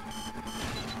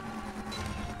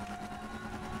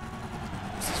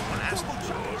 This is one asshole.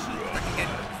 I can get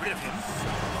rid of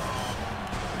him.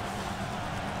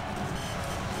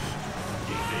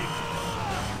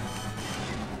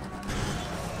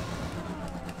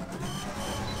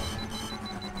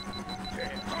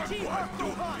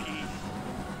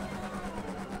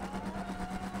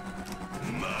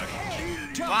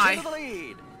 Jumps Bye. into the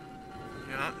lead.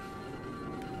 Yeah.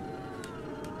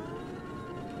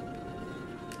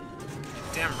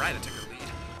 Damn right I took a lead.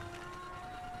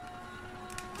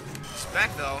 He's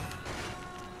back though.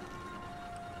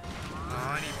 Oh,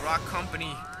 I need rock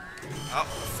company. Oh,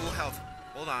 full health.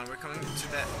 Hold on, we're coming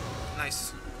to that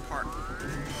nice part.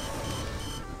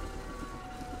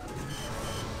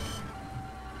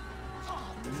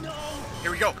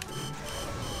 Here we go.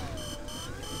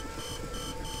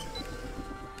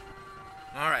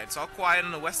 Alright, it's all quiet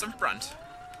on the western front.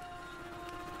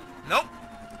 Nope.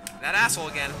 That asshole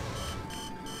again.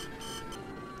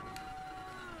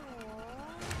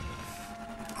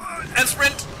 And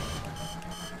sprint!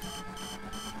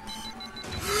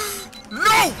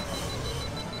 No!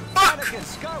 Fuck! Anakin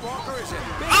Skywalker is in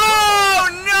big Oh,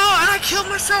 no! And I killed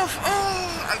myself!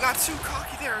 Oh, I got too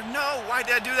cocky there. No, why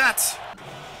did I do that?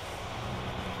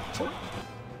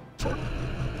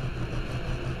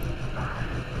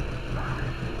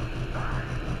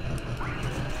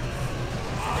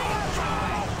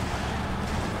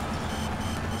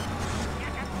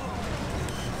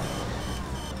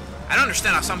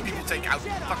 understand how some people take out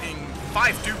fucking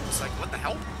 5 dudes. Like, what the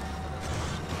hell?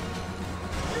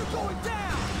 You're going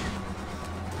down!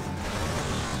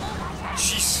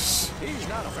 Jesus. He's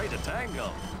not afraid to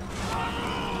tangle.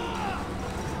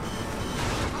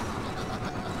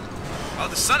 Oh,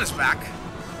 the sun is back.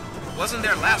 Wasn't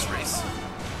there last race.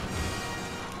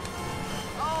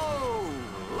 Oh,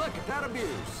 look at that abuse.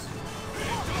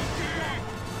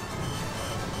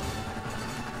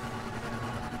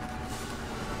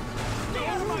 Stay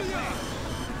out of my way!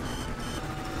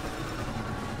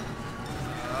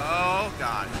 Oh,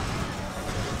 God.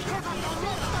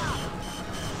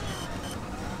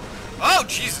 Oh,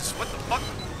 Jesus. What the fuck?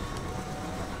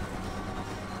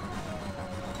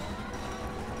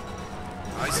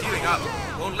 Oh, he's healing up.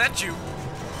 Won't let you.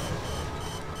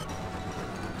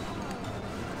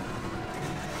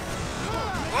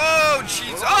 Oh,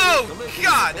 jeez. Oh,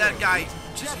 God. That guy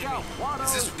just hit me.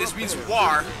 This means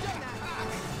war.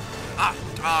 Ah.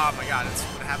 Oh, my God. That's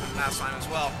what happened last time as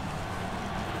well.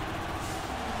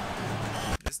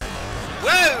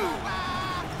 Whoa!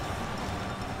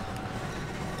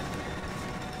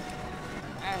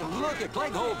 And look at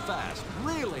Clegg Holdfast,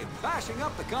 really bashing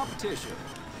up the competition.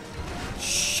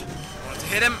 Shit. I want to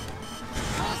hit him.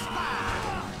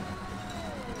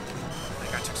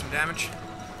 That guy took some damage.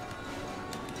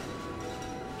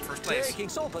 First place. Taking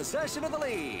sole possession of the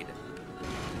lead.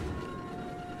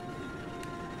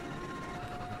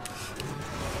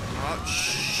 Oh,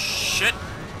 shit.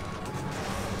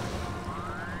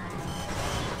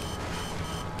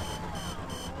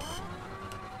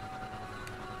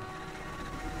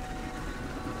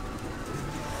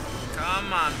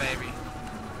 Come on, baby.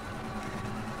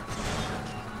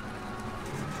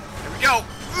 Here we go.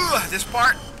 Ugh, this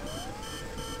part.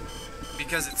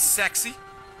 Because it's sexy.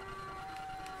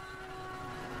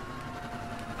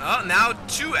 Oh, now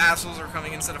 2 assholes are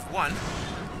coming instead of 1.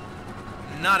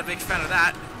 Not a big fan of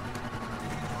that.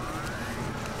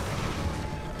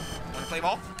 Wanna play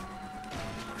ball?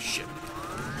 Oh, shit.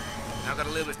 Now got a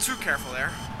little bit too careful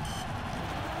there.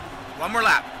 1 more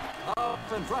lap. Up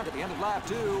in front at the end of lap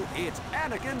 2, it's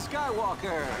Anakin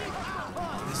Skywalker.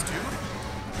 This dude?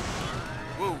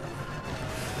 Whoa.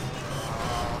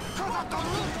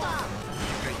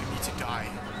 Okay, you need to die.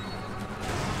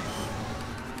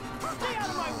 Stay out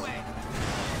of my way!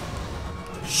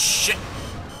 Shit.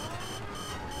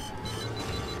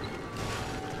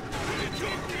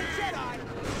 Jedi!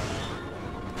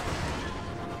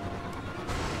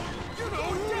 You know,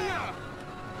 yeah!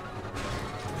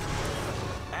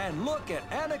 And look at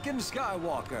Anakin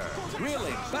Skywalker,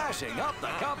 really bashing up the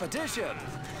competition.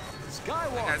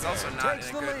 Skywalker guy's also not takes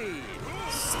in the a good lead.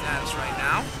 status right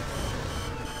now.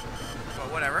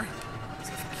 But whatever.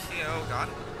 Oh, God.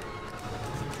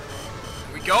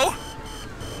 Here we go.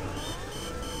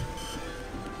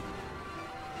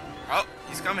 Oh,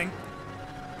 he's coming.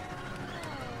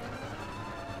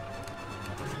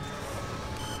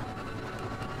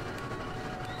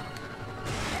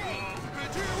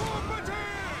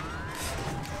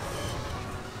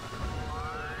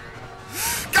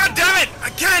 God damn it!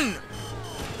 Again!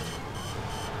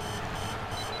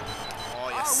 Oh,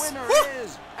 yes. Our winner Woo!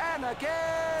 is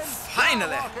Anakin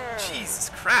Finally! Skywalker. Jesus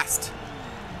Christ.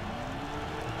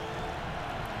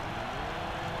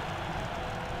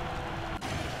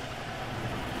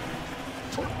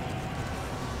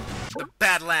 The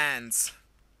Badlands.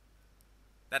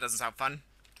 That doesn't sound fun.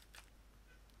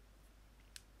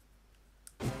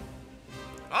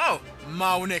 Oh!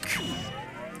 Maunik.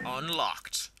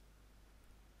 Unlocked.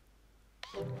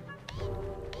 I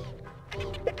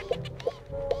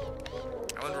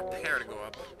want repair to go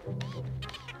up.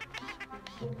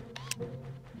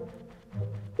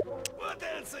 What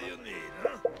else do you need,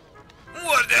 huh?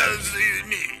 What else do you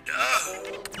need, huh?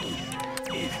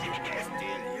 It's the best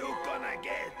deal you gonna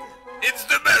get. It's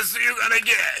the best you're gonna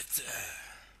get.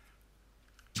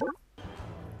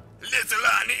 Little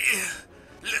Annie.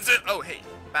 Little... Oh, hey.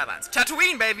 Badlands.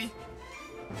 Tatooine, baby.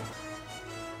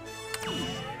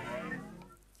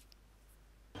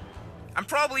 I'm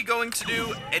probably going to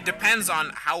do... It depends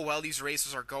on how well these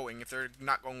races are going. If they're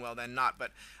not going well, then not.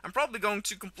 But I'm probably going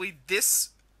to complete this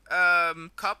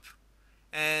cup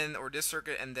or this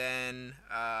circuit and then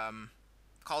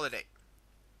call it 8.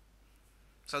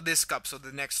 So this cup, so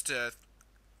the next...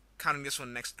 counting this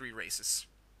one, next 3 races.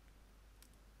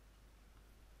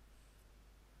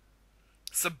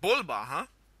 Sebulba, huh?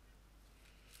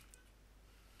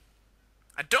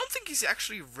 I don't think he's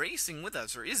actually racing with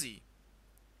us, or is he?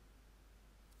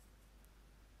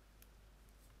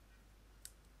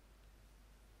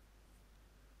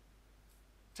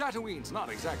 Tatooine's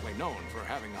not exactly known for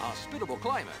having a hospitable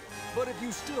climate, but if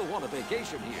you still want a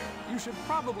vacation here, you should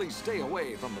probably stay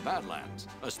away from the Badlands,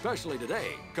 especially today,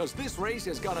 because this race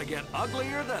is gonna get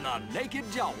uglier than a naked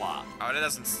Jawa. Oh, that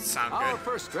doesn't sound Our good.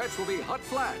 first stretch will be Hut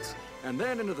Flats, and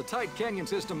then into the tight canyon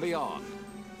system beyond.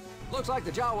 Looks like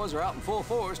the Jawas are out in full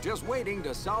force, just waiting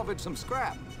to salvage some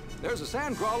scrap. There's a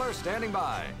sandcrawler standing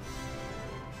by.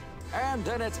 And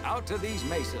then it's out to these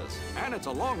mesas, and it's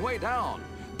a long way down.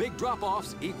 Big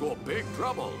drop-offs equal big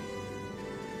trouble.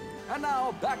 And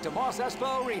now, back to Mos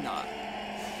Espa Arena.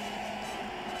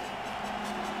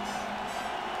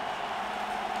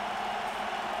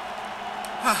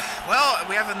 Well,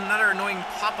 we have another annoying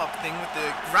pop-up thing with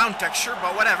the ground texture,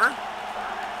 but whatever.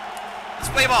 Let's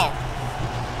play ball.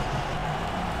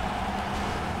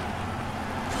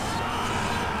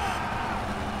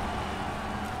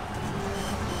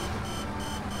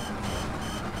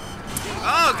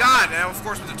 Oh god, and of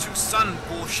course with the two sun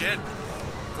bullshit.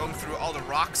 Going through all the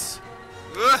rocks.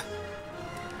 Ugh.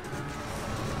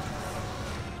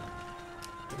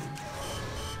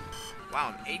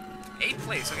 Wow, eight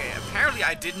place. Okay, apparently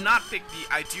I did not pick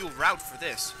the ideal route for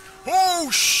this. Oh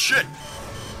shit!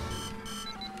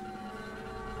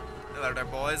 Hello there,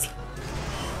 boys.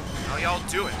 How y'all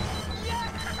doing?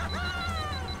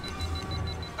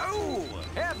 Oh,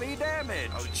 heavy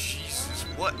damage. Oh Jesus,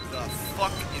 what the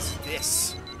fuck is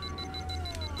this?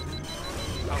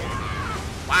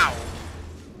 Oh. Wow.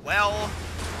 Well,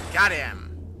 got him.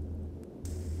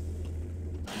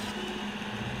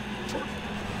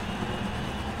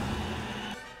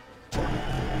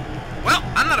 Well,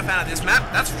 I'm not a fan of this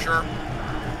map, that's for sure.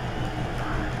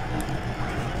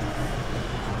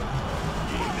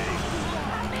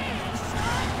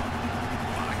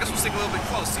 I guess we'll stick a little bit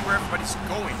close, see where everybody's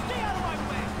going.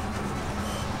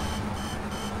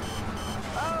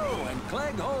 Oh, and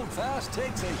Clegg Holdfast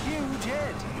takes a huge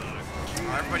hit.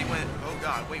 Oh, everybody went. Oh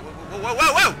god, wait, whoa, whoa, whoa,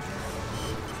 whoa, whoa!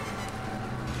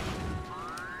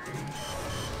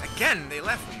 Again, they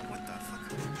left me. What the fuck?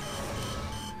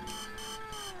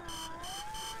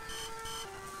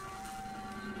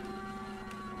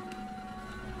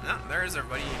 No, there's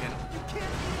everybody again.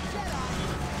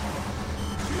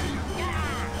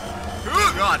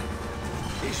 Oh god!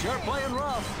 He's sure playing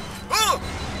rough. Oh!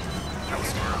 That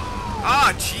was terrible.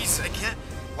 Ah, jeez, I can't.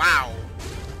 Wow.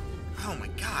 Oh my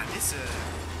god,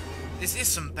 this is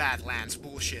some Badlands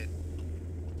bullshit.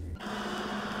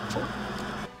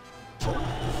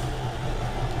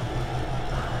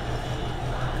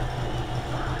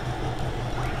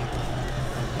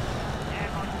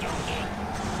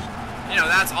 You know,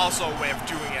 that's also a way of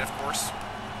doing it, of course.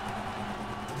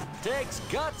 Takes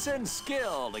guts and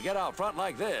skill to get out front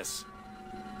like this.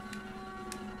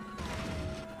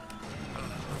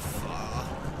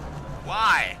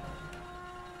 Why?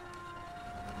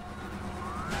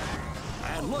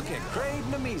 And look at Crave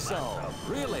Namiso,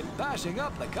 really bashing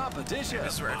up the competition.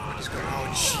 This is where everybody's going.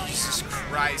 Oh, Jesus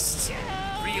Christ.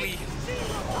 Really?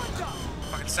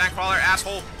 Fucking sandcrawler,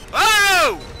 asshole.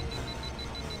 Oh!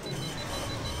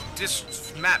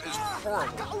 This map is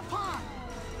horrible.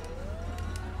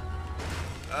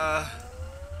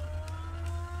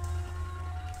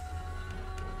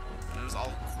 It was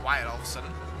all quiet all of a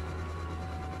sudden.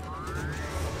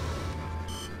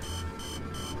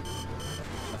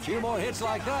 A few more hits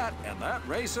like that, and that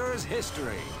racer's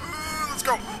history. Let's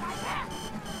go.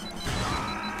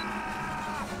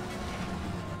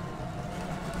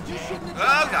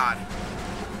 Oh, God.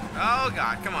 Oh,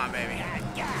 God. Come on, baby.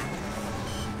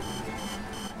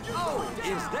 Oh,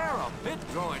 is there a pit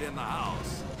droid in the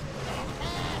house?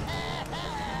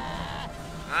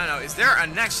 I don't know. Is there a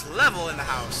next level in the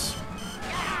house?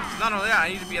 Not only that, I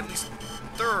need to be at least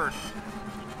third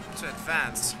to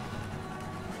advance.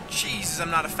 Jesus, I'm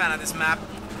not a fan of this map.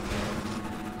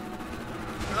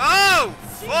 Oh!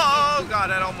 Oh, God,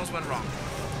 that almost went wrong.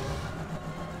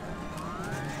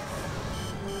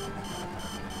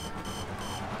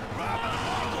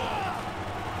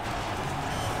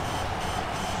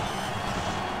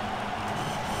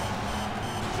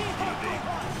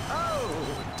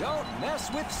 Oh, don't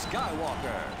mess with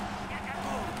Skywalker.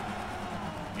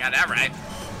 You got that right.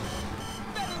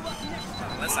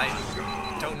 Unless I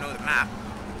don't know the map.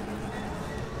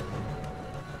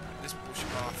 This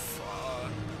bullshit off.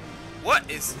 What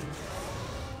is...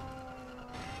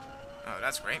 Oh,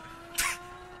 that's great.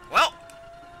 Well.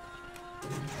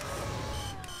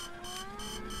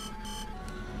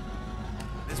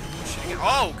 This bullshit again.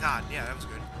 Oh, God. Yeah, that was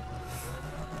good.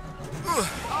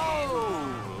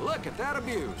 Oh, look at that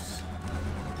abuse.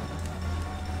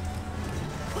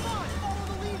 Come on, follow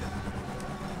the leader.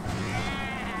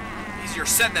 Easier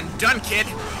said than done, kid.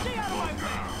 Stay out of my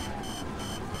way.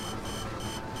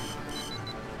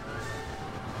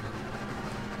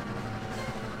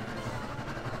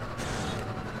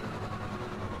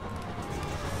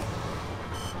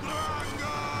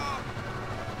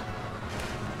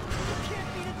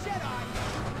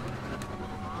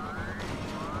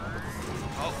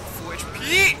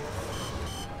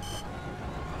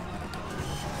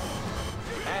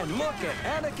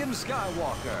 Anakin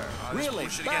Skywalker, Oh, really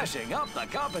bullshit again. bashing up the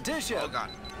competition. Oh god.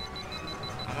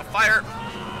 I'm on fire.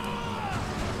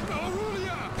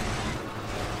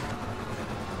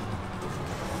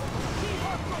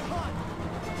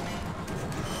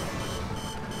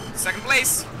 Second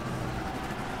place.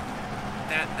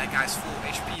 That guy's full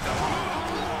HP though.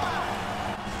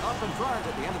 Up in front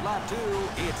at the end of lap 2,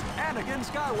 it's Anakin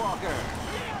Skywalker.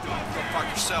 Go fuck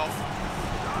yourself.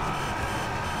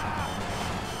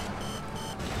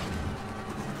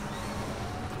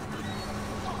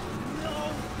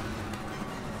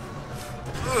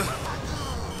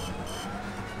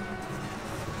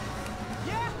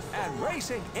 And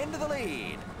racing into the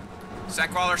lead.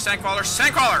 Sandcrawler, Sandcrawler,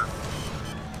 Sandcrawler!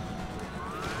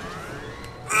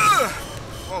 Ugh.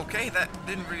 Okay, that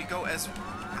didn't really go as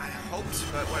I hoped,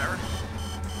 but whatever.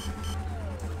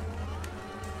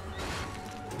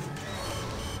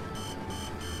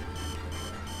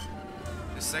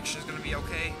 This section is gonna be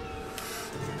okay.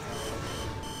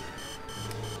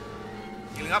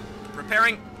 Healing up,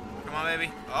 repairing. Come on,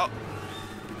 baby. Oh.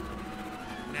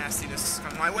 Nastiness is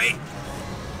coming my way.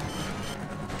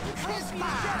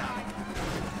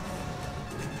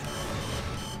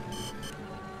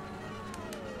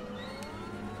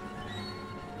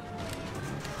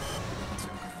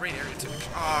 Great area to.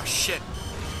 Oh shit.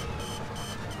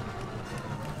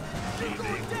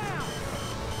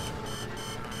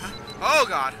 Huh? Oh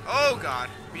god. Oh god.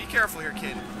 Be careful here,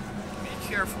 kid. Be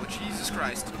careful. Jesus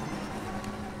Christ. Oh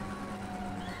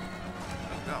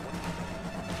god. What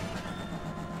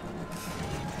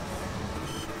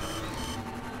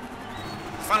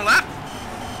the... Final lap.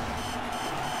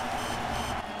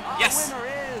 Yes. Our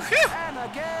winner is Phew.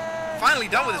 Anakin Finally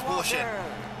done with this Skywalker. bullshit.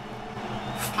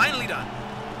 Finally done.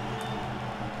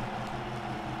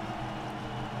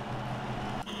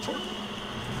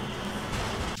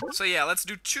 So yeah, let's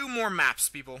do 2 more maps,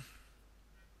 people.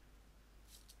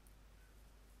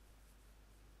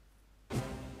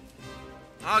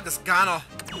 Oh, Gasgano.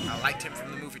 I liked him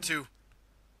from the movie too.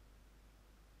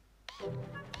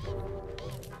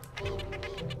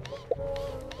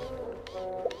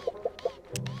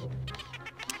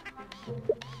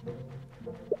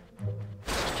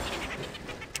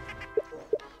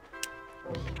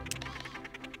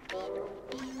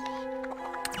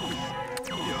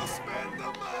 You spend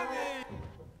the money.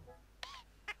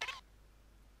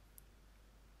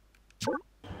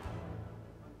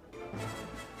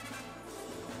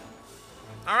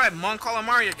 Alright, Mon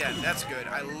Calamari again. That's good.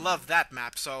 I love that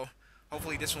map, so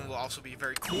hopefully this one will also be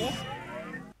very cool.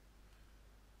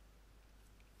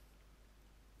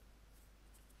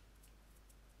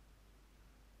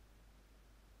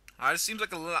 This seems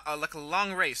like a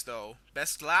long race, though.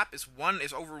 Best lap is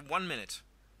over 1 minute.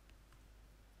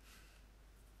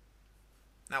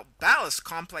 Now, Ballast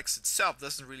Complex itself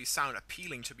doesn't really sound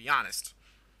appealing, to be honest.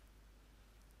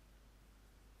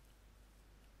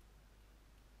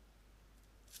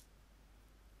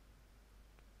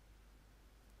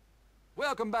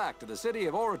 Welcome back to the city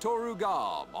of Oratoru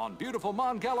Gob on beautiful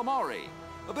Mon Calamari.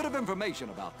 A bit of information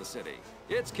about the city.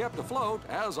 It's kept afloat,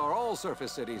 as are all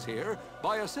surface cities here,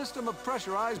 by a system of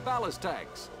pressurized ballast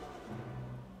tanks.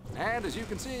 And as you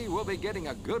can see, we'll be getting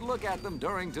a good look at them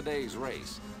during today's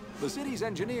race. The city's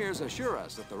engineers assure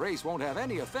us that the race won't have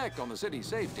any effect on the city's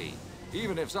safety,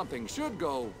 even if something should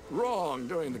go wrong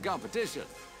during the competition.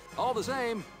 All the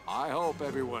same, I hope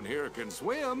everyone here can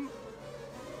swim.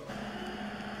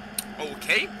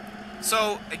 Okay,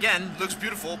 so again, looks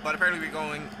beautiful, but apparently we're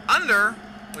going under,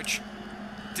 which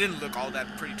didn't look all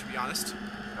that pretty, to be honest.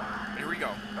 But here we go.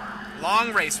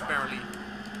 Long race, apparently.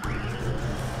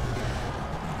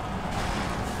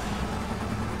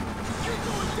 You're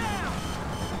going down!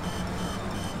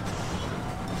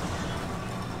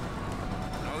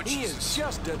 Oh, He Jesus. is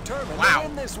just determined Wow. to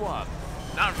win this one.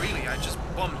 Not really, I just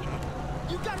bummed him.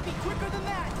 You gotta be quicker than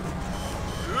that!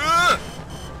 Ugh!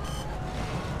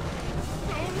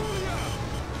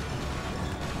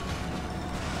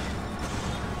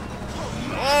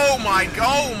 Oh my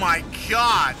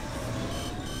god!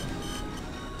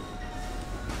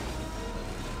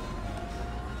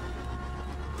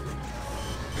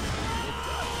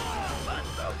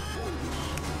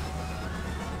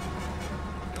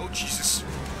 Oh Jesus.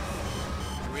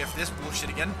 Here we have this bullshit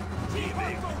again.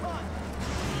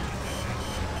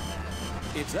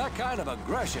 It's that kind of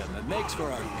aggression that makes for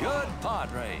a good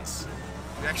pod race.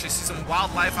 We actually see some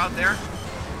wildlife out there.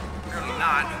 Apparently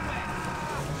not.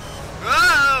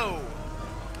 Whoa!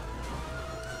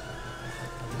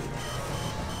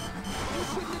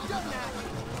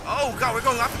 Oh god, we're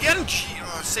going up again? Gee,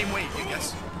 same way, I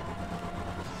guess.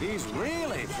 He's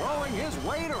really throwing his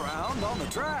weight around on the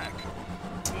track.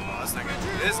 that's not good.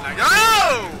 This is not good.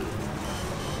 Oh!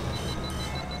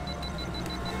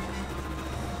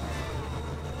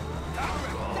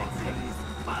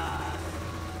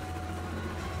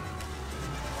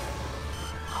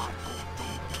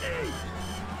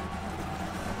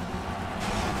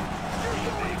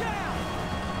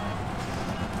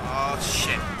 Oh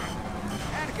shit.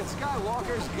 Anakin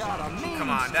Skywalker's got a mean Come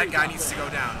on, that streak guy up needs to there.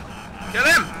 go down. Kill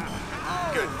him!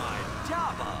 Oh Good. my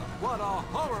Jabba! What a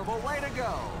horrible way to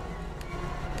go!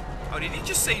 Oh, did he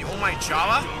just say, oh my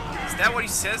Java? Is that what he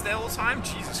says the whole time?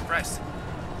 Jesus Christ.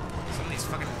 Some of these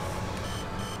fucking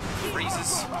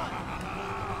phrases.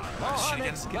 Oh, shit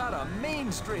again. Anakin's got a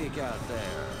mean streak out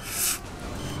there.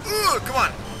 Ooh, come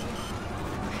on.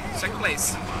 Second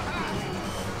place.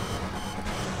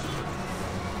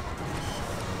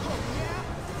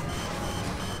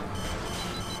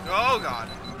 Oh god.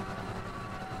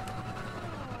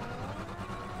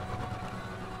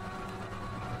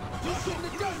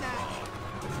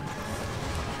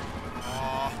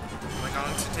 Oh, am I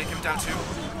going to take him down too?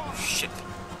 Shit.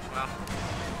 Well.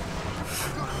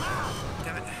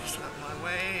 Damn it, it's not my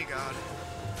way, god.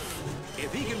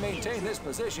 If he can maintain this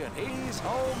position, he's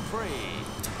home free.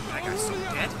 That guy's so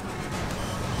dead.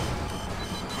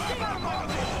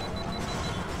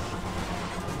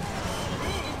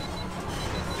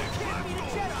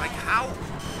 Like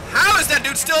how is that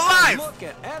dude still alive? Look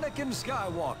at Anakin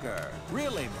Skywalker,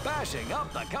 really bashing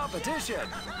up the competition.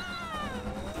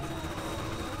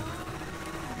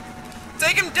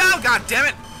 Take him down, god damn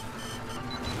it!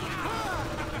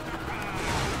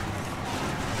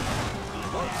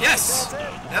 Yes!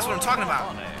 That's what I'm talking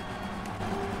about.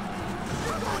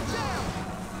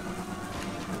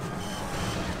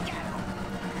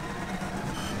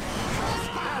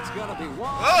 That's gonna be one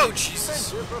Oh, Jesus.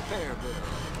 expensive repair bill.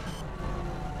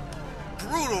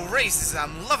 Brutal races.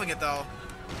 I'm loving it though.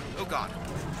 Oh god.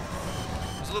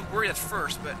 I was a little worried at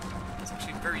first, but it's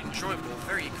actually very enjoyable,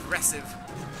 very aggressive.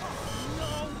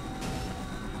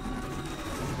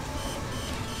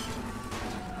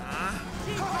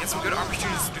 Get some good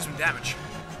opportunities to do some damage.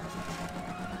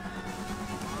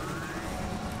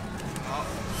 Oh.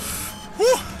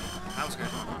 Whew! That was good.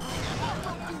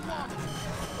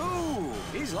 Ooh,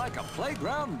 he's like a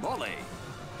playground bully.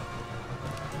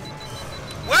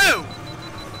 Whoa!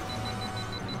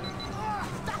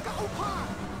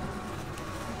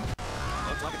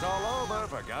 Looks like it's all over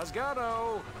for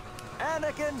Gazgado.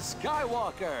 Anakin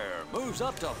Skywalker moves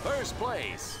up to first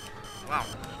place. Wow.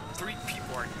 3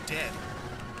 people are dead.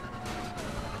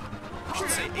 I should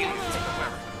say aliens, but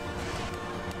whatever.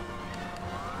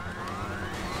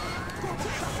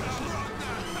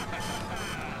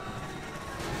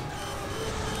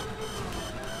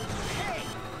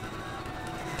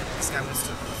 This guy wants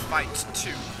to fight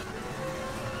too.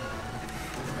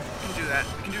 We can do that.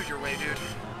 We can do it your way, dude.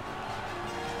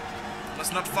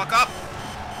 Let's not fuck up.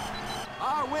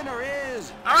 Our winner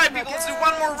is... Alright, people, let's do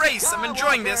one more race. I'm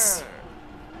enjoying this.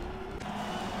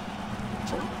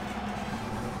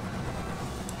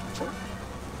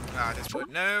 Ah, this would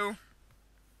no.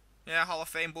 Yeah, Hall of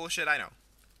Fame bullshit, I know.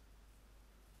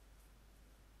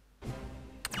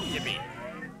 Yippee.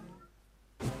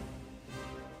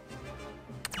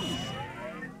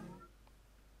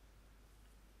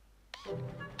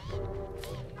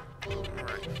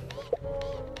 Alright.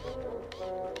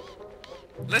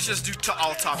 Let's just do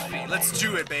all top speed. Let's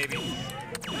do it, baby.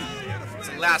 It's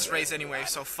the last race anyway,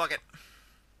 so fuck it.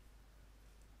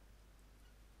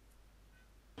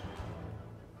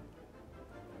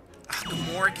 Ah,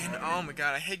 Gamora again. Oh my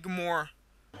god, I hate Gamora.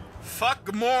 Fuck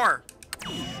Gamora.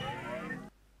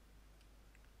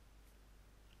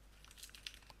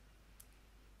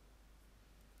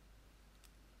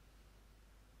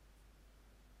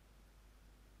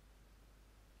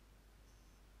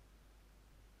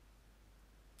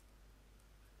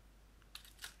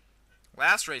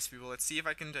 Last race, people. Let's see if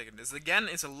I can take it. This again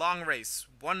is a long race.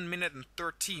 1 minute and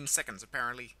 13 seconds,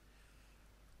 apparently.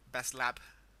 Best lap.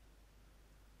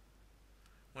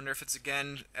 Wonder if it's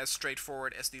again as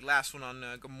straightforward as the last one on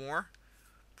Gamora.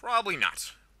 Probably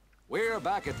not. We're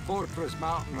back at Fortress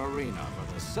Mountain Arena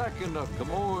for the second of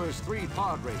Gamora's 3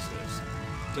 pod races.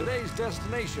 Today's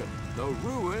destination, the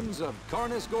ruins of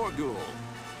Karnas Gorgul.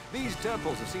 These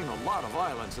temples have seen a lot of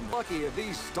violence, and lucky if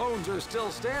these stones are still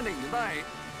standing tonight.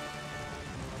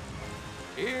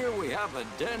 Here we have a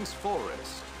dense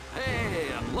forest. Hey,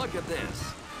 and look at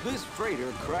this. This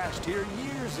freighter crashed here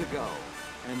years ago.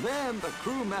 And then the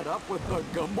crew met up with the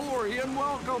Gamorrean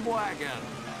welcome wagon.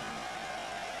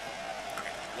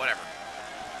 Okay, whatever.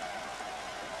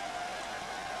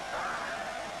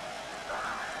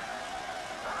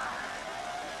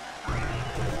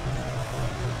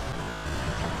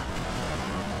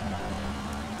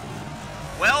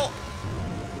 Well,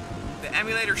 the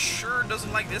emulator sure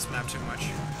doesn't like this map too much.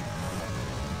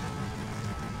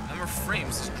 Number of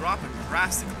frames is dropping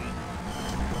drastically.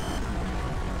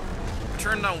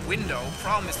 Turned on window.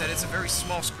 Problem is that it's a very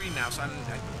small screen now, so I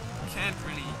can't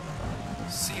really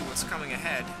see what's coming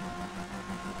ahead.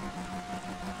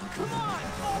 Come on,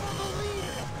 follow the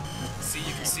leader. See,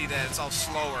 you can see that it's all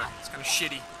slower. It's kind of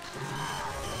shitty.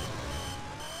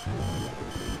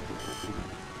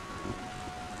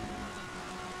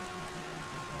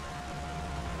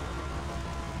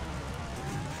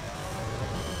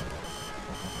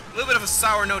 A little bit of a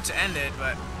sour note to end it,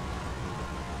 but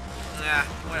yeah,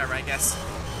 whatever, I guess.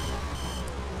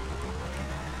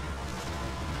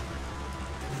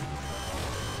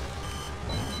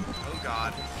 Oh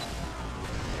God.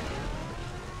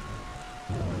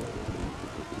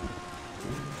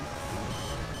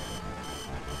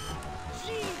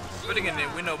 Putting it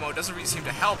in window mode doesn't really seem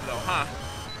to help though, huh?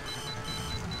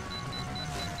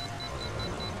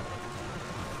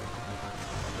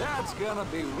 That's gonna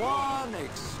be one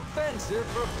expensive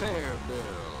repair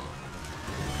bill.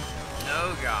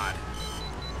 Oh God.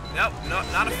 Nope, no,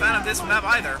 not a fan of this map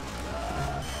either.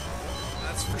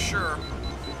 That's for sure.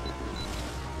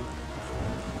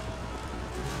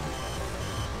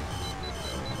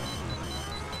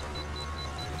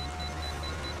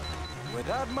 With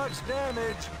that much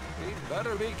damage, he'd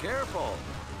better be careful.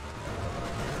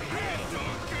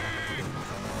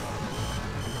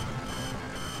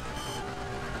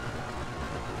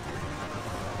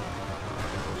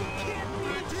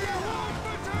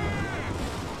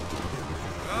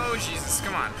 Oh Jesus,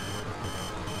 come on.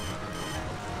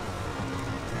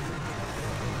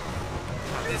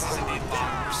 Oh, this is indeed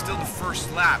long. We're still the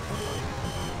first lap.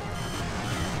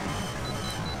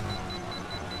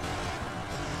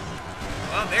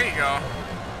 Well, there you go.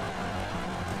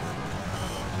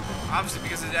 Obviously,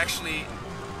 because it actually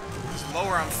is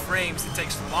lower on frames, it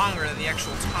takes longer than the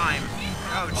actual time.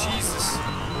 Oh, Jesus.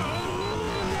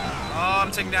 Oh,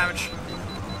 I'm taking damage.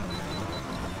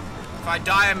 If I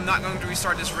die, I'm not going to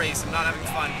restart this race. I'm not having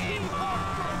fun.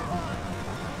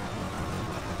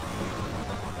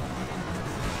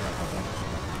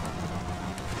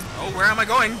 Oh, where am I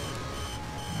going?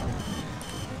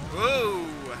 Whoa.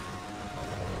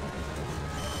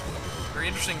 Very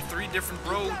interesting. 3 different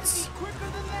roads.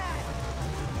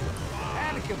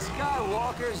 Anakin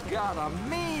Skywalker's got a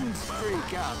mean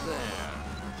streak out there.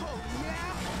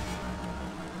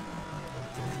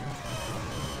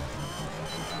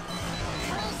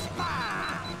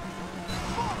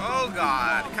 Oh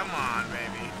God, come on,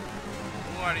 baby.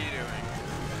 What are you doing?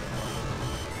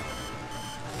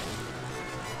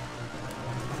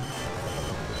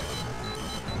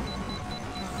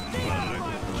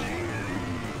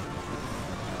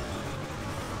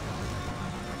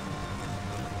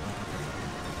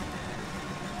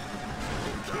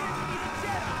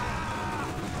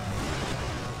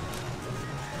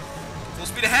 Full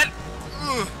speed ahead.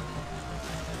 Ugh.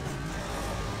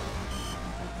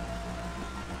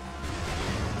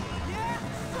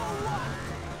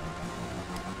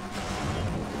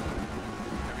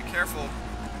 Careful.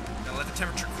 Now let the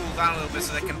temperature cool down a little bit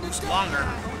so they can boost longer.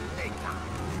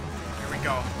 Here we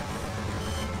go.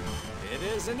 It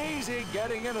isn't easy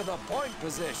getting into the point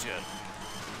position.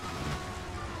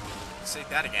 Say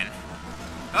that again.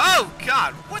 Oh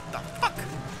God! What the fuck?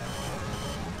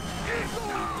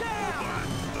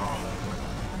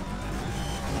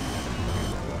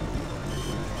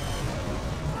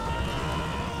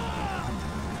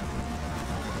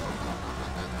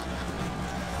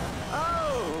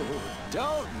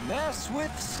 Don't mess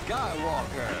with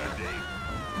Skywalker.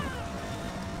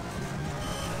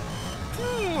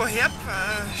 Ooh, yep,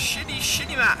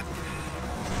 shitty map.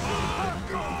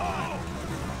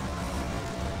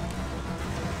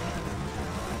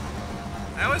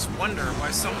 I always wonder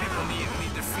why some people need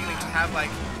the feeling to have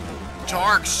like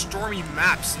dark, stormy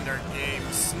maps in their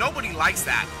games. Nobody likes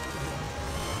that.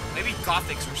 Maybe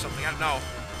Gothics or something, I don't know.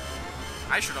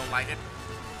 I sure don't like it.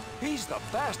 He's the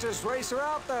fastest racer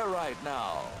out there right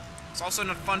now. It's also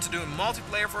not fun to do in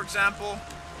multiplayer, for example.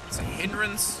 It's a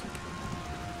hindrance.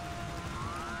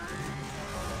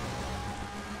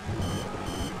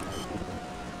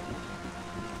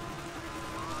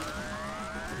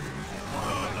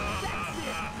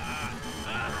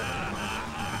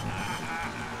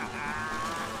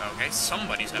 Okay,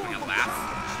 somebody's having a laugh.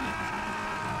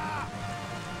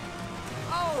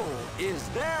 Oh, is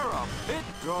there a pit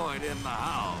droid in the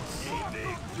house?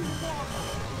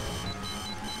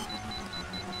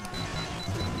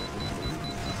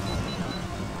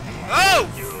 Oh!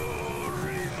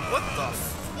 What the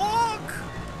fuck?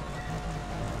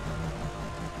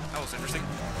 That was interesting.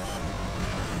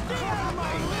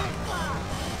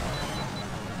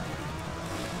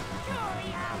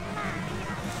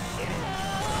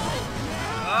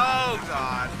 Oh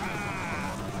god.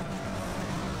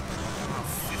 Oh,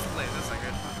 5th place, that's not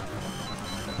good.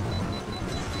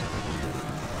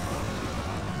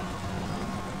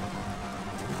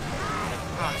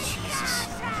 Oh Jesus.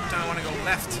 Sometimes I want to go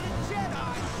left.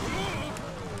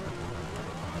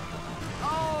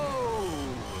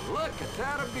 Oh, look at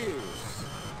that abuse.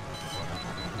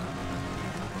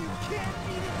 You can't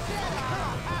beat a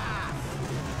Jedi!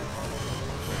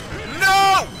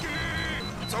 No!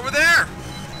 It's over there!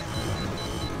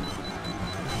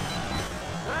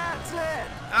 That's it.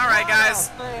 Alright guys,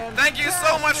 What a thank you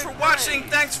so much for watching,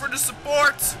 fantastic thanks for the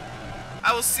support.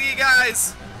 I will see you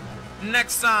guys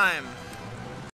next time.